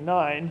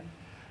 29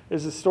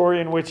 is a story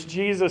in which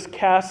Jesus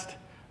cast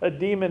a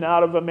demon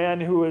out of a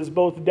man who is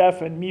both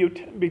deaf and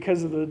mute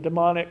because of the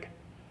demonic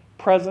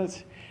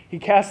presence. He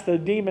cast the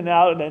demon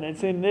out, and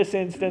it's in this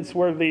instance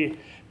where the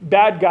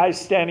bad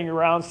guys standing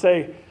around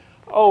say,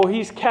 oh,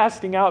 he's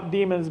casting out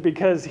demons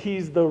because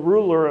he's the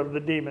ruler of the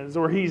demons,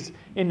 or he's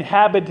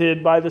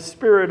inhabited by the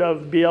spirit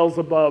of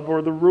Beelzebub,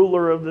 or the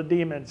ruler of the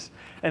demons.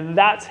 And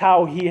that's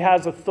how he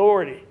has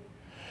authority.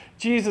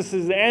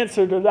 Jesus'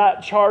 answer to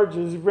that charge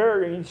is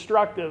very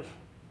instructive.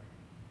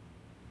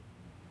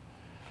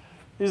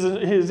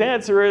 His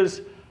answer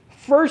is,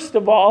 first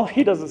of all,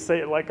 he doesn't say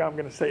it like I'm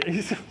going to say it.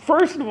 He says,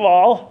 first of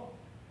all,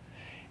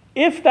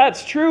 if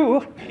that's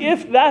true,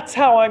 if that's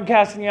how I'm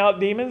casting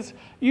out demons,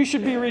 you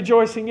should be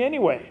rejoicing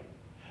anyway.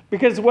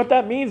 Because what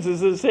that means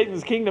is that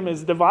Satan's kingdom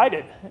is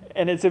divided.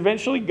 And it's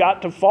eventually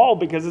got to fall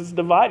because it's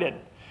divided.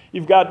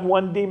 You've got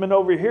one demon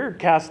over here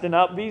casting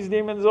out these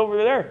demons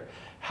over there.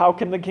 How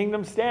can the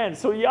kingdom stand?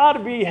 So you ought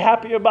to be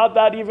happy about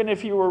that even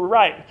if you were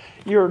right.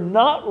 You're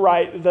not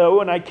right,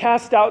 though, and I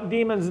cast out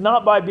demons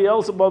not by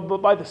Beelzebub,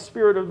 but by the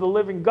Spirit of the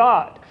living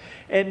God.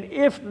 And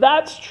if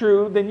that's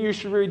true, then you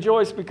should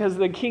rejoice because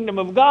the kingdom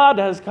of God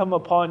has come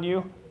upon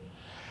you.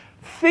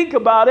 Think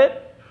about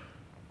it.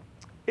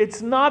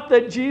 It's not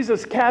that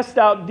Jesus cast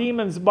out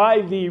demons by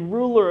the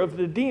ruler of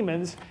the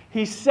demons.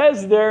 He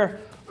says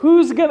there,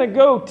 who's going to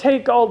go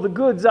take all the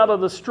goods out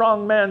of the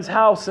strong man's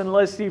house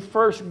unless he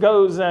first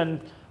goes and,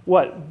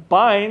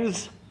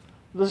 binds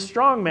the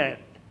strong man?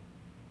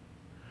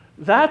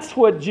 That's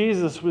what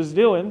Jesus was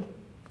doing.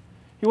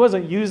 He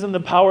wasn't using the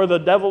power of the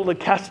devil to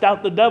cast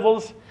out the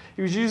devils.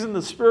 He was using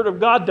the Spirit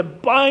of God to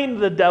bind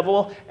the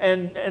devil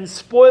and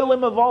spoil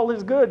him of all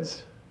his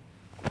goods.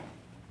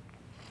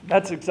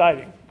 That's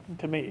exciting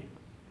to me.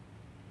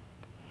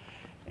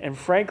 And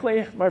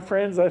frankly, my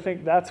friends, I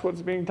think that's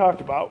what's being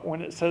talked about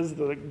when it says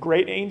the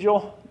great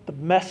angel, the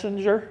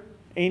messenger.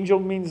 Angel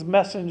means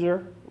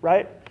messenger,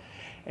 right?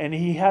 And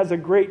he has a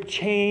great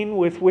chain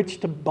with which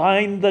to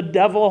bind the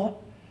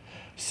devil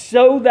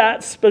so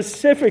that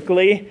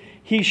specifically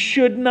he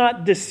should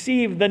not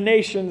deceive the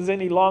nations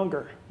any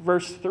longer.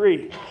 Verse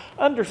 3.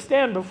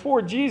 Understand,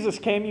 before Jesus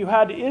came, you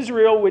had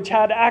Israel, which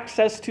had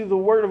access to the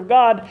Word of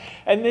God,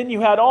 and then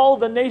you had all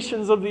the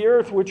nations of the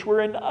earth, which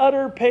were in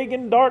utter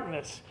pagan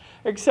darkness,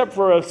 except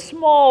for a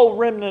small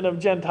remnant of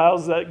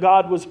Gentiles that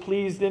God was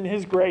pleased in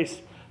His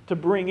grace to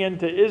bring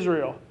into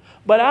Israel.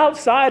 But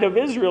outside of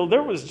Israel,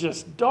 there was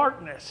just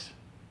darkness.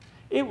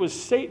 It was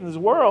Satan's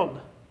world.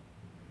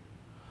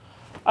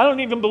 I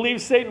don't even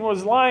believe Satan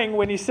was lying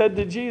when he said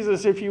to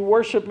Jesus, if you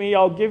worship me,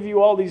 I'll give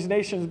you all these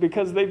nations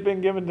because they've been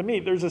given to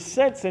me. There's a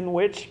sense in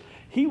which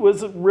he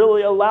was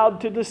really allowed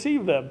to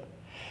deceive them.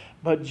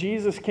 But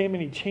Jesus came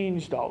and he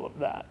changed all of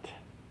that.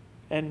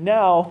 And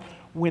now,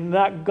 when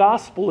that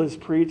gospel is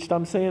preached,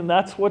 I'm saying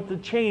that's what the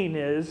chain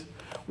is.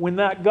 When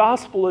that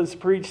gospel is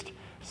preached,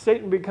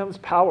 Satan becomes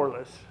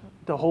powerless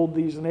to hold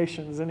these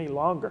nations any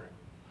longer.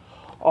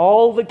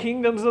 All the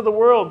kingdoms of the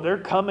world, they're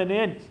coming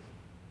in.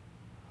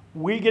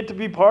 We get to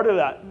be part of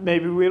that.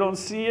 Maybe we don't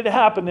see it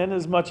happening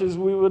as much as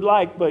we would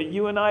like, but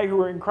you and I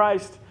who are in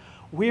Christ,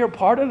 we are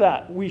part of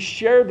that. We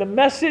share the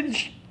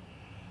message.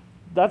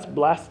 That's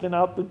blasting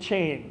out the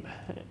chain.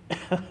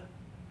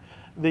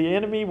 The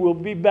enemy will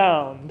be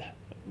bound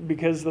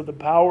because of the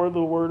power of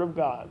the Word of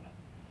God.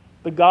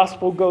 The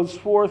gospel goes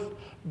forth,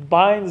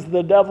 binds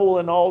the devil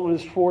and all of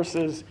his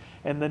forces,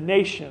 and the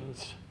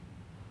nations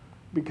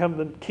become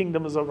the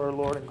kingdoms of our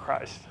Lord in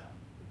Christ.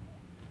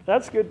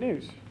 That's good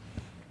news.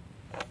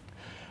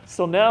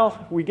 So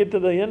now we get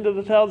to the end of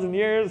the 1,000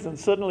 years and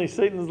suddenly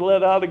Satan's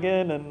let out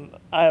again, and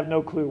I have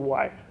no clue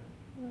why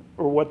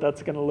or what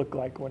that's going to look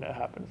like when it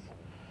happens.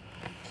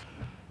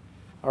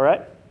 All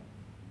right?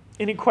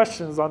 Any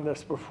questions on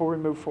this before we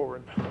move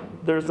forward?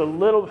 There's a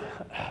little,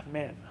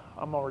 man,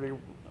 I'm already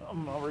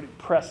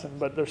pressing,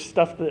 but there's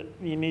stuff that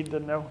you need to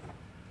know.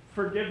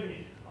 Forgive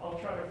me. I'll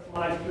try to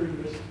fly through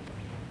this.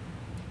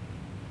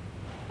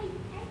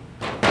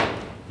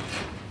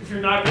 If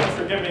you're not going to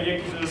forgive me,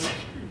 you can just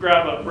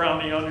grab a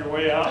brownie on your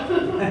way out.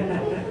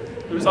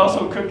 There's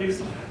also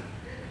cookies.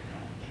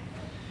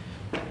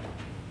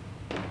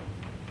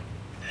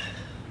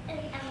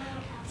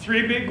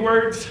 Three big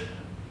words.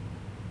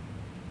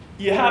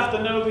 You have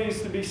to know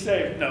these to be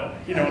saved. No,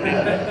 you don't need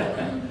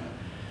that.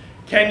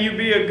 Can you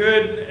be a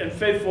good and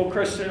faithful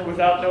Christian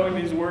without knowing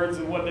these words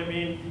and what they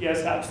mean? Yes,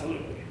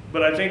 absolutely.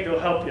 But I think they'll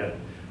help you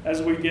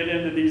as we get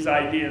into these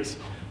ideas.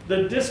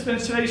 The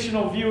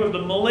dispensational view of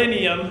the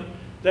millennium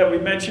that we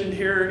mentioned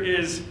here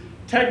is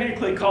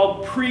technically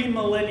called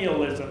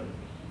premillennialism.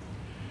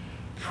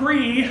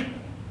 Pre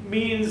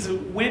means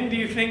when do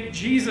you think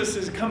Jesus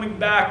is coming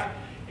back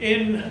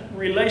in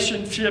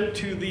relationship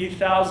to the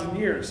 1,000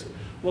 years?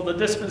 Well, the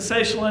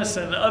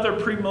dispensationalists and other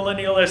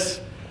premillennialists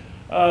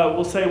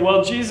will say,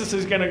 well, Jesus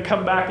is going to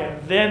come back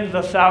and then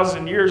the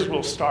 1,000 years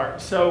will start.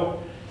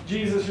 So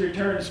Jesus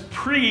returns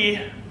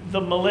pre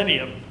the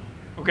millennium.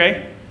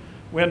 Okay?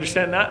 We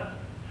understand that?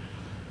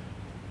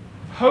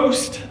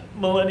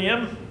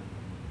 Post-millennium,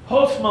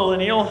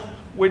 post-millennial,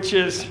 which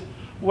is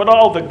what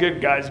all the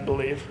good guys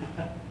believe.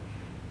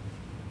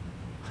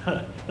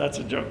 That's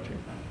a joke too.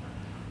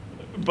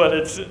 But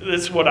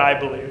it's what I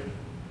believe.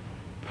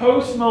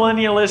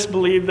 Post-millennialists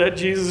believe that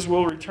Jesus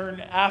will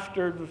return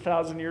after the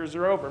 1,000 years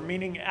are over,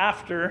 meaning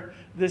after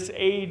this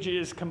age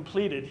is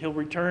completed. He'll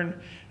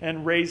return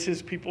and raise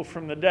his people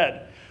from the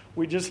dead.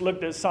 We just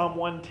looked at Psalm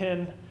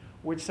 110,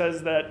 which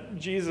says that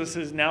Jesus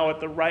is now at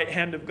the right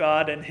hand of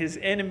God and his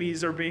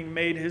enemies are being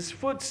made his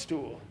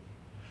footstool.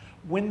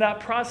 When that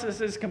process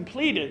is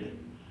completed,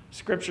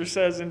 Scripture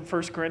says in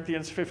 1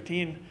 Corinthians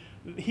 15,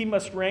 he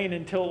must reign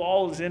until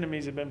all his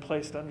enemies have been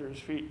placed under his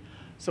feet.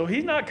 So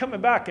he's not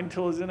coming back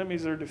until his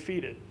enemies are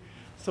defeated.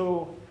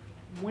 So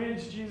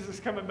when's Jesus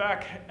coming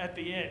back? At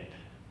the end,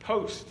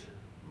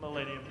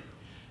 post-millennium.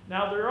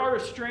 Now there are a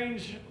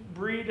strange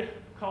breed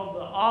called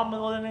the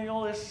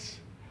amillennialists,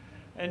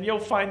 and you'll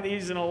find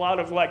these in a lot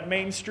of like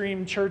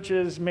mainstream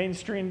churches,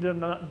 mainstream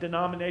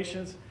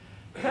denominations.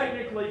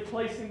 Technically,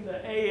 placing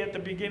the A at the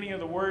beginning of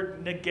the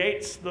word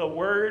negates the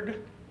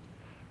word,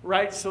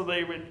 right? So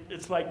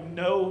it's like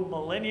no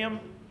millennium.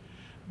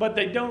 But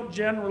they don't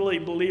generally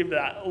believe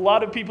that. A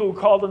lot of people who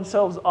call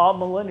themselves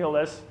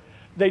amillennialists,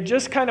 they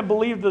just kind of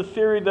believe the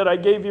theory that I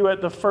gave you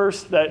at the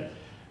first, that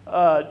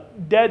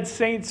dead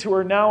saints who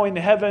are now in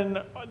heaven,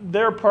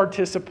 they're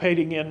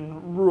participating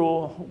in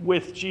rule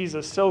with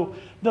Jesus. So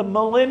the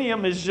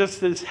millennium is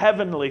just this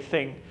heavenly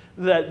thing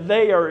that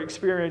they are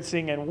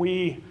experiencing, and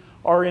we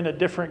are in a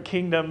different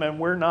kingdom and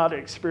we're not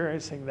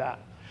experiencing that.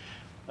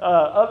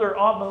 Other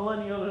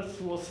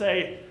amillennialists will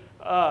say,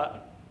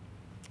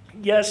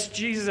 yes,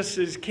 Jesus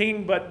is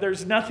king, but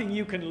there's nothing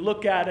you can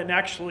look at and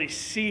actually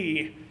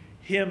see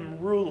him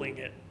ruling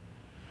it.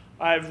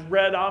 I've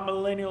read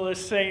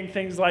amillennialists saying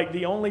things like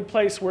the only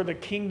place where the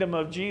kingdom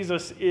of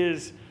Jesus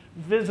is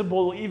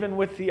visible, even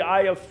with the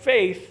eye of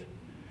faith,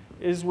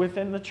 is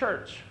within the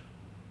church.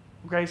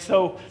 Okay,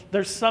 so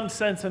there's some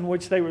sense in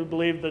which they would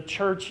believe the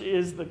church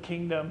is the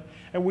kingdom,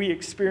 and we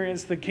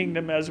experience the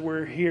kingdom as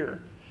we're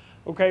here.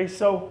 Okay,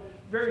 so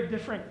very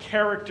different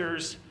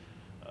characters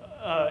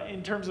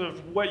in terms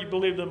of what you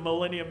believe the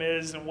millennium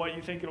is and what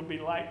you think it'll be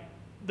like.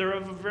 They're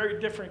of a very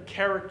different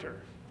character.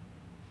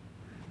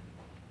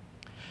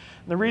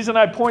 The reason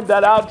I point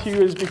that out to you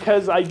is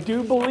because I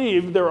do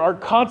believe there are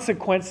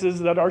consequences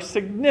that are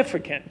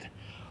significant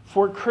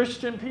for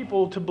Christian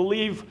people to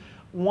believe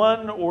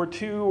one or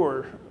two,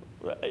 or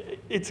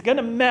it's going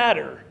to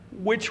matter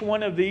which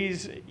one of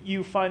these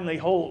you finally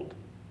hold.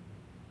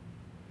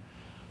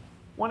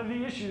 One of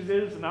the issues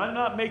is, and I'm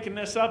not making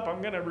this up,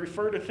 I'm going to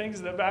refer to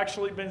things that have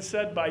actually been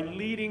said by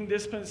leading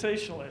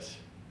dispensationalists.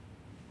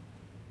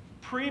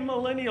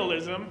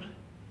 Premillennialism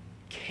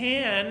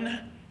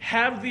can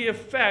have the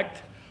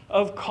effect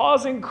of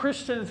causing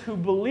Christians who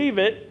believe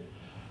it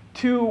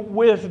to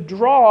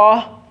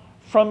withdraw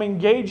from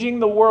engaging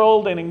the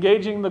world and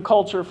engaging the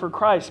culture for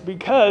Christ,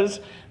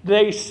 because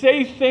they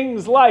say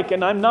things like,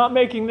 and I'm not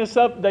making this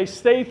up, they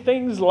say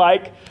things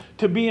like,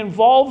 to be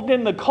involved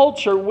in the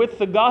culture with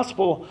the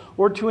gospel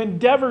or to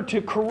endeavor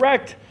to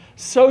correct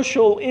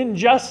social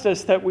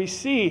injustice that we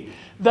see,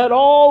 that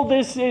all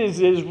this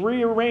is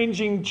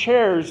rearranging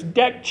chairs,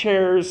 deck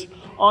chairs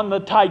on the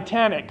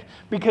Titanic,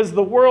 because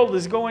the world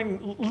is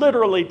going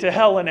literally to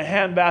hell in a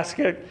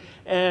handbasket,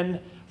 and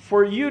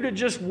for you to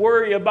just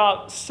worry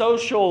about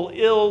social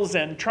ills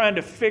and trying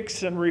to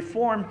fix and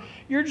reform,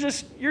 you're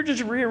just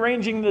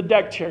rearranging the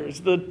deck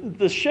chairs.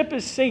 The ship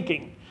is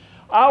sinking.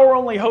 Our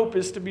only hope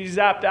is to be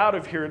zapped out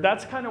of here.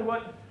 That's kind of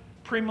what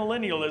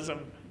premillennialism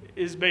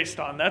is based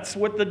on. That's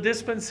what the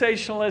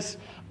dispensationalists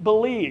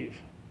believe.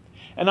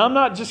 And I'm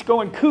not just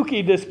going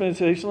kooky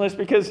dispensationalist,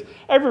 because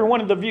every one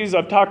of the views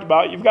I've talked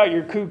about, you've got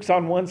your kooks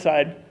on one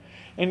side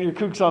and your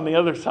kooks on the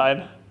other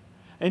side.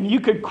 And you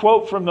could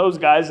quote from those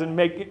guys and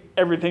make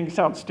everything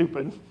sound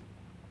stupid.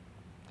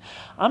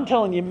 I'm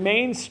telling you,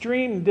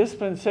 mainstream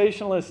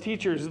dispensationalist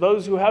teachers,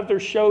 those who have their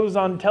shows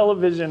on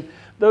television,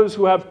 those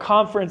who have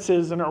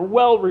conferences and are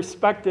well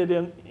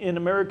respected in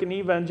American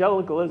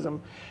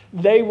evangelicalism,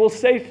 they will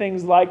say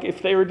things like,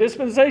 if they were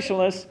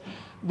dispensationalists,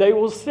 they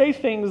will say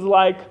things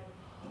like,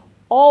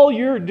 all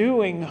you're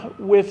doing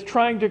with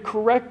trying to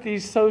correct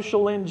these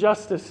social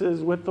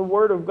injustices with the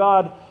Word of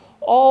God,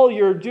 all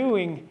you're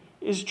doing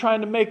is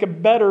trying to make a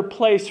better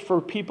place for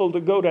people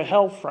to go to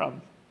hell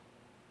from.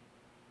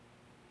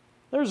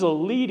 There's a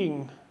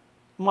leading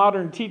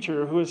modern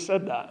teacher who has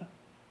said that.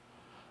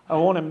 I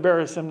won't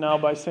embarrass him now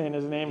by saying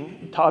his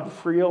name, Todd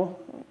Friel.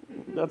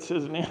 That's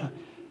his name.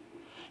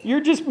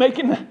 You're just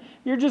making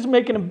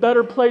a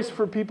better place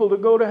for people to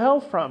go to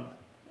hell from.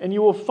 And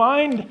you will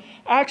find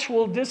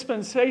actual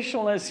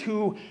dispensationalists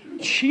who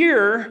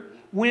cheer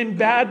when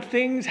bad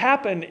things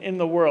happen in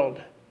the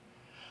world.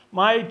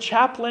 My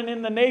chaplain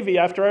in the Navy,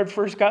 after I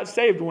first got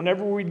saved,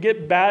 whenever we'd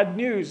get bad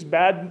news,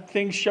 bad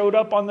things showed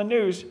up on the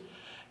news,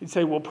 he'd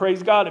say, well,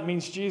 praise God, it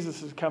means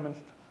Jesus is coming.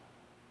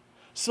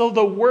 So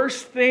the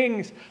worst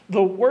things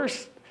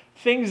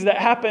that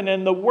happen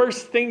and the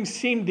worst things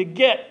seem to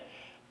get,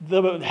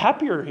 the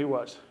happier he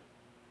was.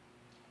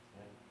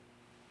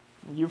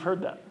 You've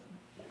heard that.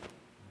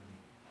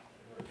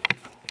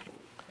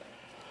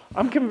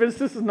 I'm convinced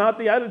this is not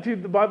the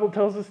attitude the Bible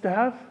tells us to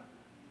have.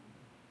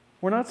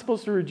 We're not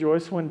supposed to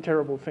rejoice when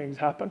terrible things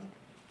happen.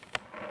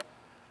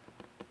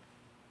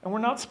 And we're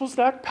not supposed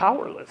to act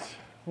powerless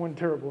when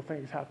terrible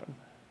things happen.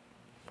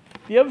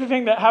 The other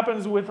thing that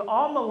happens with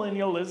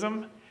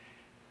amillennialism,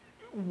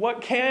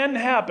 what can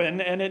happen,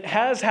 and it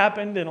has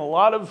happened in a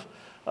lot of,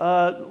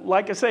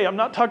 like I say, I'm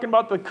not talking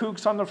about the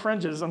kooks on the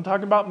fringes. I'm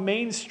talking about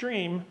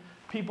mainstream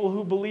people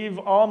who believe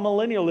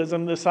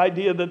amillennialism, this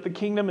idea that the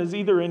kingdom is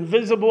either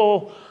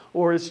invisible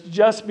or it's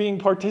just being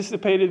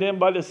participated in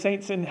by the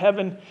saints in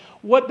heaven.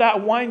 What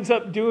that winds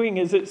up doing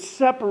is it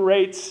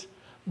separates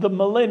the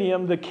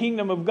millennium, the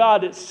kingdom of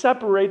God, it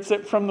separates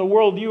it from the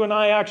world you and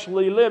I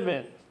actually live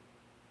in.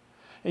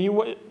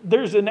 And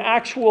there's an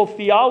actual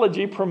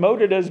theology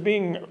promoted as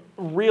being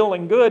real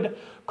and good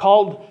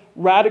called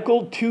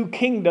radical two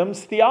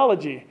kingdoms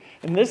theology.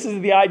 And this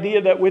is the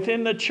idea that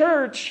within the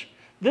church,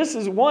 this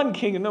is one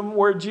kingdom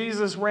where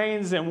Jesus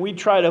reigns and we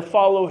try to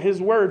follow his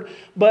word.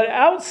 But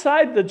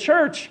outside the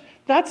church,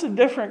 that's a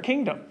different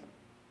kingdom.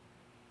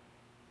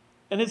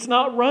 And it's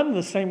not run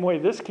the same way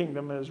this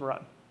kingdom is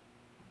run.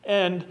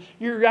 And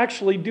you're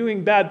actually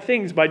doing bad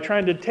things by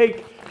trying to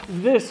take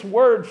this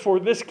word for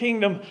this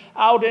kingdom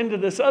out into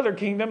this other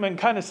kingdom and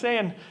kind of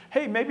saying,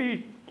 hey,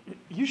 maybe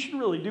you should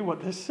really do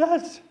what this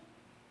says.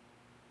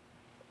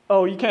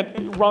 Oh, you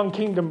can't, wrong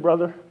kingdom,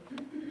 brother.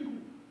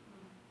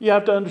 You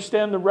have to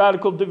understand the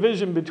radical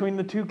division between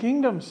the two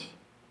kingdoms.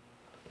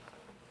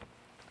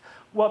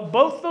 What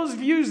both those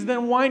views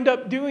then wind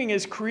up doing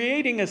is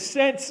creating a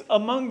sense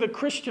among the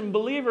Christian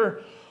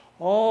believer,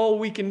 all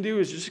we can do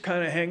is just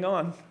kind of hang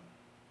on.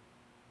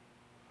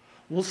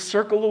 We'll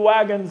circle the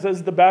wagons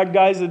as the bad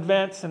guys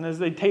advance and as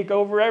they take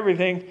over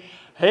everything.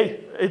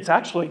 Hey, it's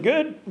actually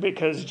good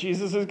because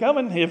Jesus is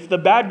coming. If the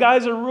bad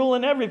guys are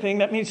ruling everything,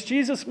 that means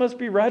Jesus must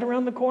be right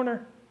around the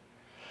corner.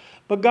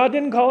 But God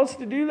didn't call us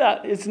to do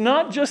that. It's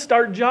not just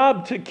our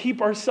job to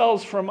keep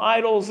ourselves from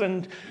idols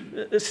and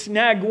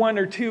snag one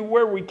or two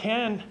where we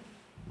can.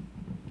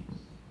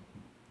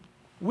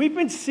 We've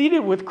been seated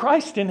with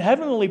Christ in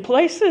heavenly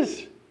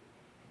places,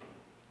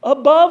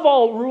 above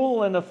all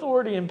rule and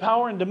authority and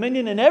power and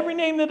dominion and every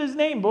name that is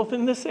named, both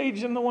in this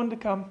age and the one to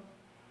come.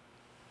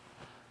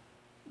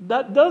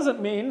 That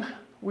doesn't mean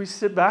we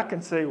sit back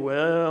and say,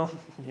 well,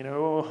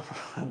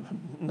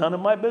 none of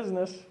my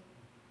business.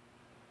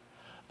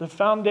 The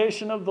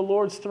foundation of the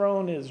Lord's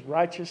throne is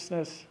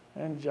righteousness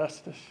and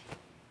justice.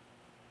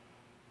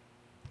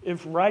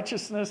 If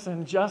righteousness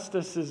and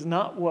justice is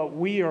not what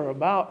we are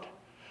about,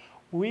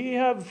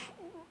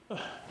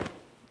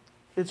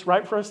 it's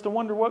right for us to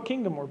wonder what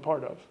kingdom we're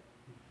part of.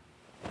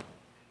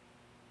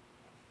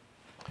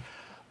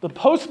 The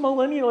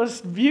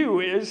postmillennialist view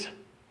is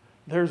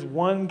there's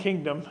one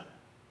kingdom,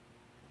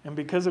 and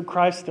because of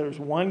Christ, there's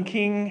one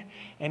king,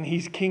 and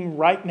he's king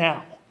right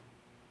now.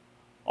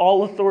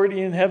 All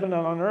authority in heaven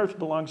and on earth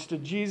belongs to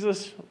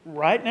Jesus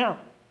right now.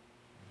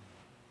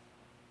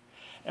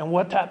 And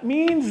what that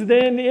means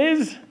then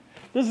is,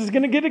 this is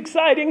going to get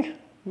exciting.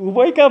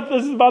 Wake up,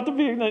 this is about to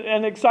be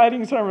an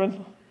exciting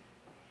sermon.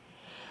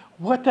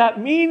 What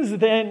that means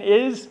then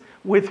is,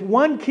 with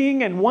one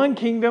king and one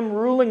kingdom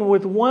ruling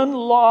with one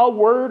law,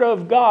 word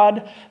of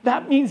God,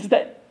 that means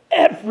that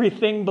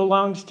everything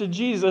belongs to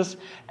Jesus.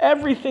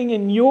 Everything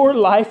in your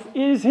life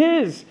is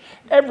his.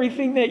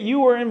 Everything that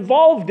you are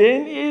involved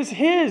in is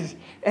his.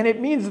 And it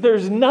means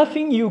there's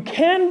nothing you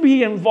can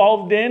be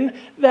involved in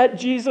that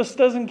Jesus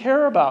doesn't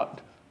care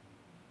about.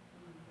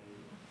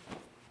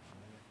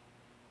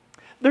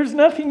 There's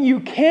nothing you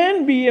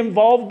can be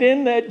involved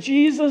in that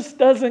Jesus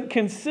doesn't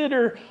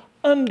consider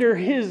under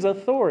his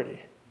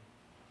authority.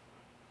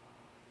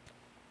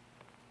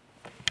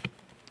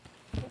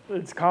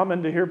 It's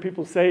common to hear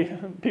people say,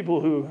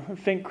 people who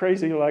think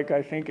crazy like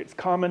I think, it's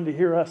common to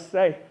hear us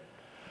say,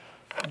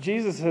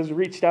 Jesus has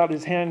reached out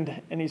his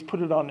hand and he's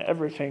put it on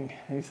everything.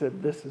 And he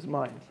said, this is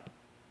mine.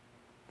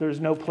 There's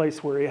no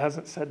place where he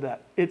hasn't said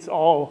that. It's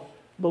all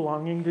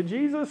belonging to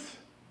Jesus.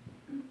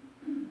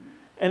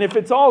 And if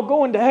it's all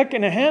going to heck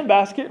in a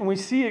handbasket and we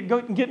see it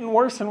getting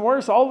worse and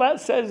worse, all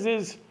that says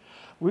is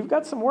we've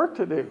got some work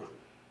to do.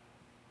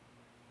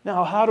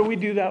 Now, how do we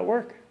do that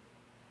work?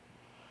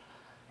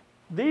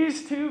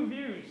 These two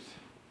views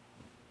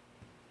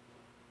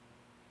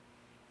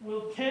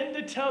will tend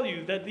to tell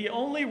you that the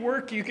only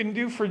work you can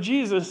do for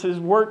Jesus is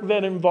work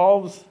that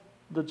involves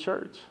the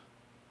church.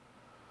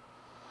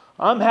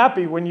 I'm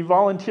happy when you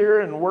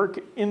volunteer and work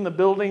in the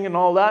building and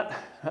all that.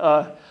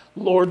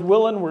 Lord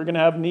willing, we're going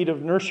to have need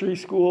of nursery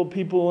school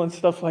people and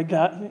stuff like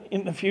that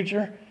in the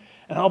future.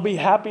 And I'll be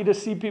happy to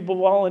see people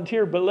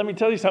volunteer. But let me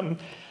tell you something.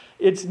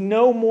 It's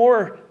no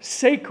more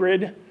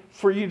sacred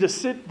for you to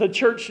sit the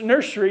church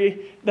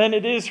nursery than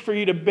it is for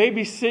you to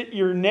babysit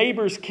your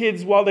neighbor's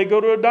kids while they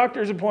go to a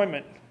doctor's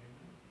appointment.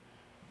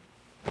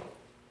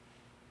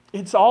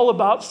 It's all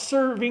about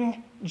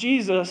serving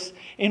Jesus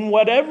in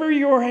whatever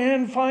your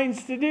hand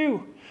finds to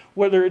do,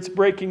 whether it's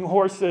breaking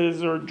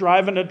horses or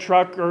driving a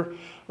truck or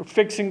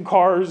fixing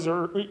cars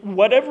or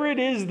whatever it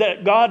is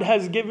that God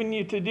has given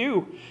you to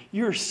do.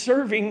 You're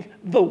serving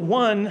the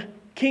one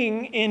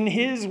king in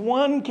his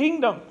one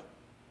kingdom.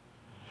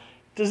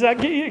 Does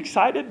that get you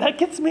excited? That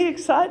gets me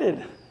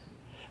excited.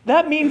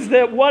 That means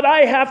that what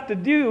I have to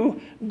do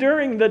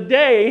during the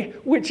day,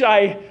 which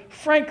I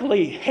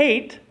frankly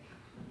hate,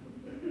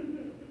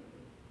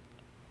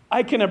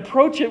 I can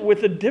approach it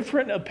with a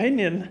different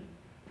opinion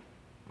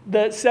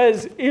that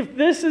says, if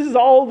this is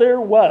all there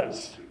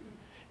was,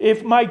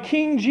 if my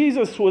King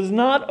Jesus was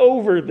not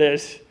over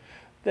this,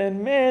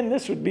 then man,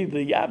 this would be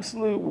the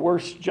absolute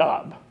worst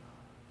job.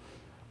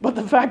 But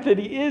the fact that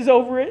he is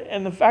over it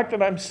and the fact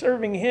that I'm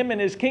serving him in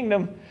his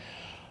kingdom,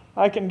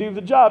 I can do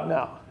the job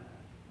now.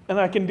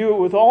 And I can do it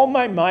with all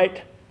my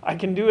might. I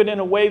can do it in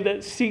a way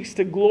that seeks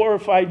to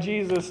glorify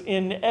Jesus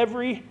in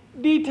every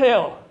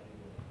detail.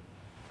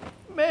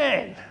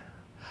 Man,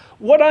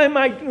 what am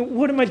I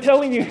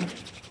telling you?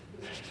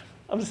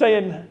 I'm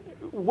saying,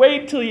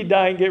 wait till you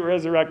die and get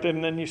resurrected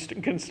and then you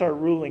can start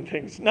ruling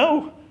things.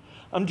 No,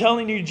 I'm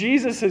telling you,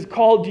 Jesus has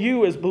called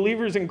you as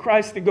believers in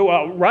Christ to go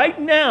out right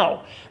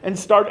now and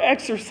start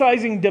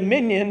exercising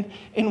dominion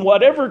in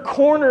whatever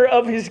corner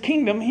of his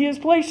kingdom he has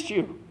placed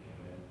you.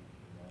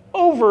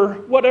 Over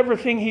whatever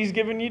thing he's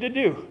given you to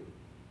do.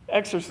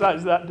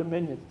 Exercise that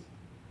dominion.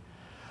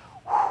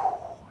 Whew.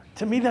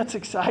 To me, that's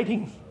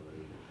exciting.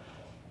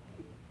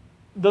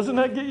 Doesn't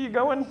that get you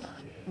going?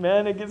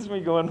 Man, it gets me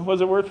going.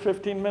 Was it worth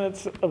 15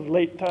 minutes of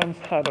late time?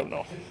 I don't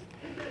know.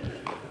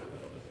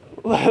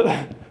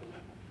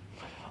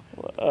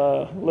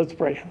 Let's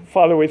pray.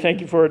 Father, we thank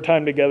you for our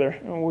time together.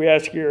 We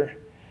ask your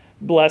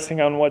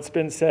blessing on what's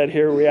been said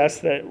here. We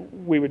ask that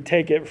we would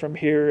take it from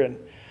here and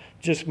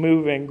just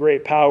move in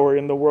great power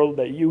in the world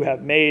that you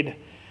have made,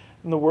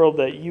 in the world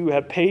that you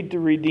have paid to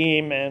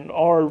redeem and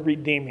are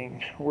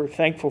redeeming. We're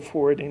thankful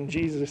for it in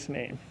Jesus'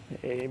 name.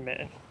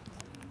 Amen.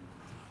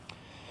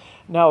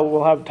 Now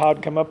we'll have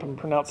Todd come up and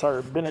pronounce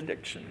our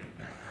benediction.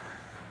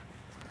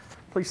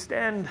 Please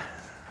stand.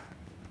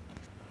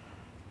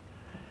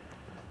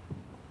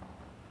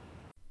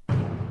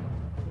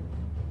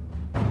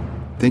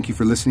 Thank you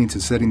for listening to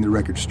Setting the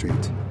Record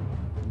Straight.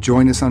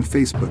 Join us on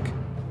Facebook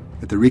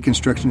at the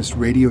Reconstructionist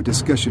Radio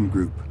Discussion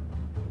Group.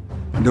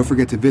 And don't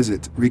forget to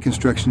visit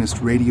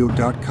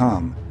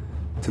ReconstructionistRadio.com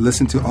to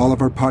listen to all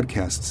of our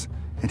podcasts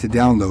and to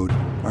download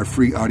our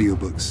free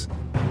audiobooks.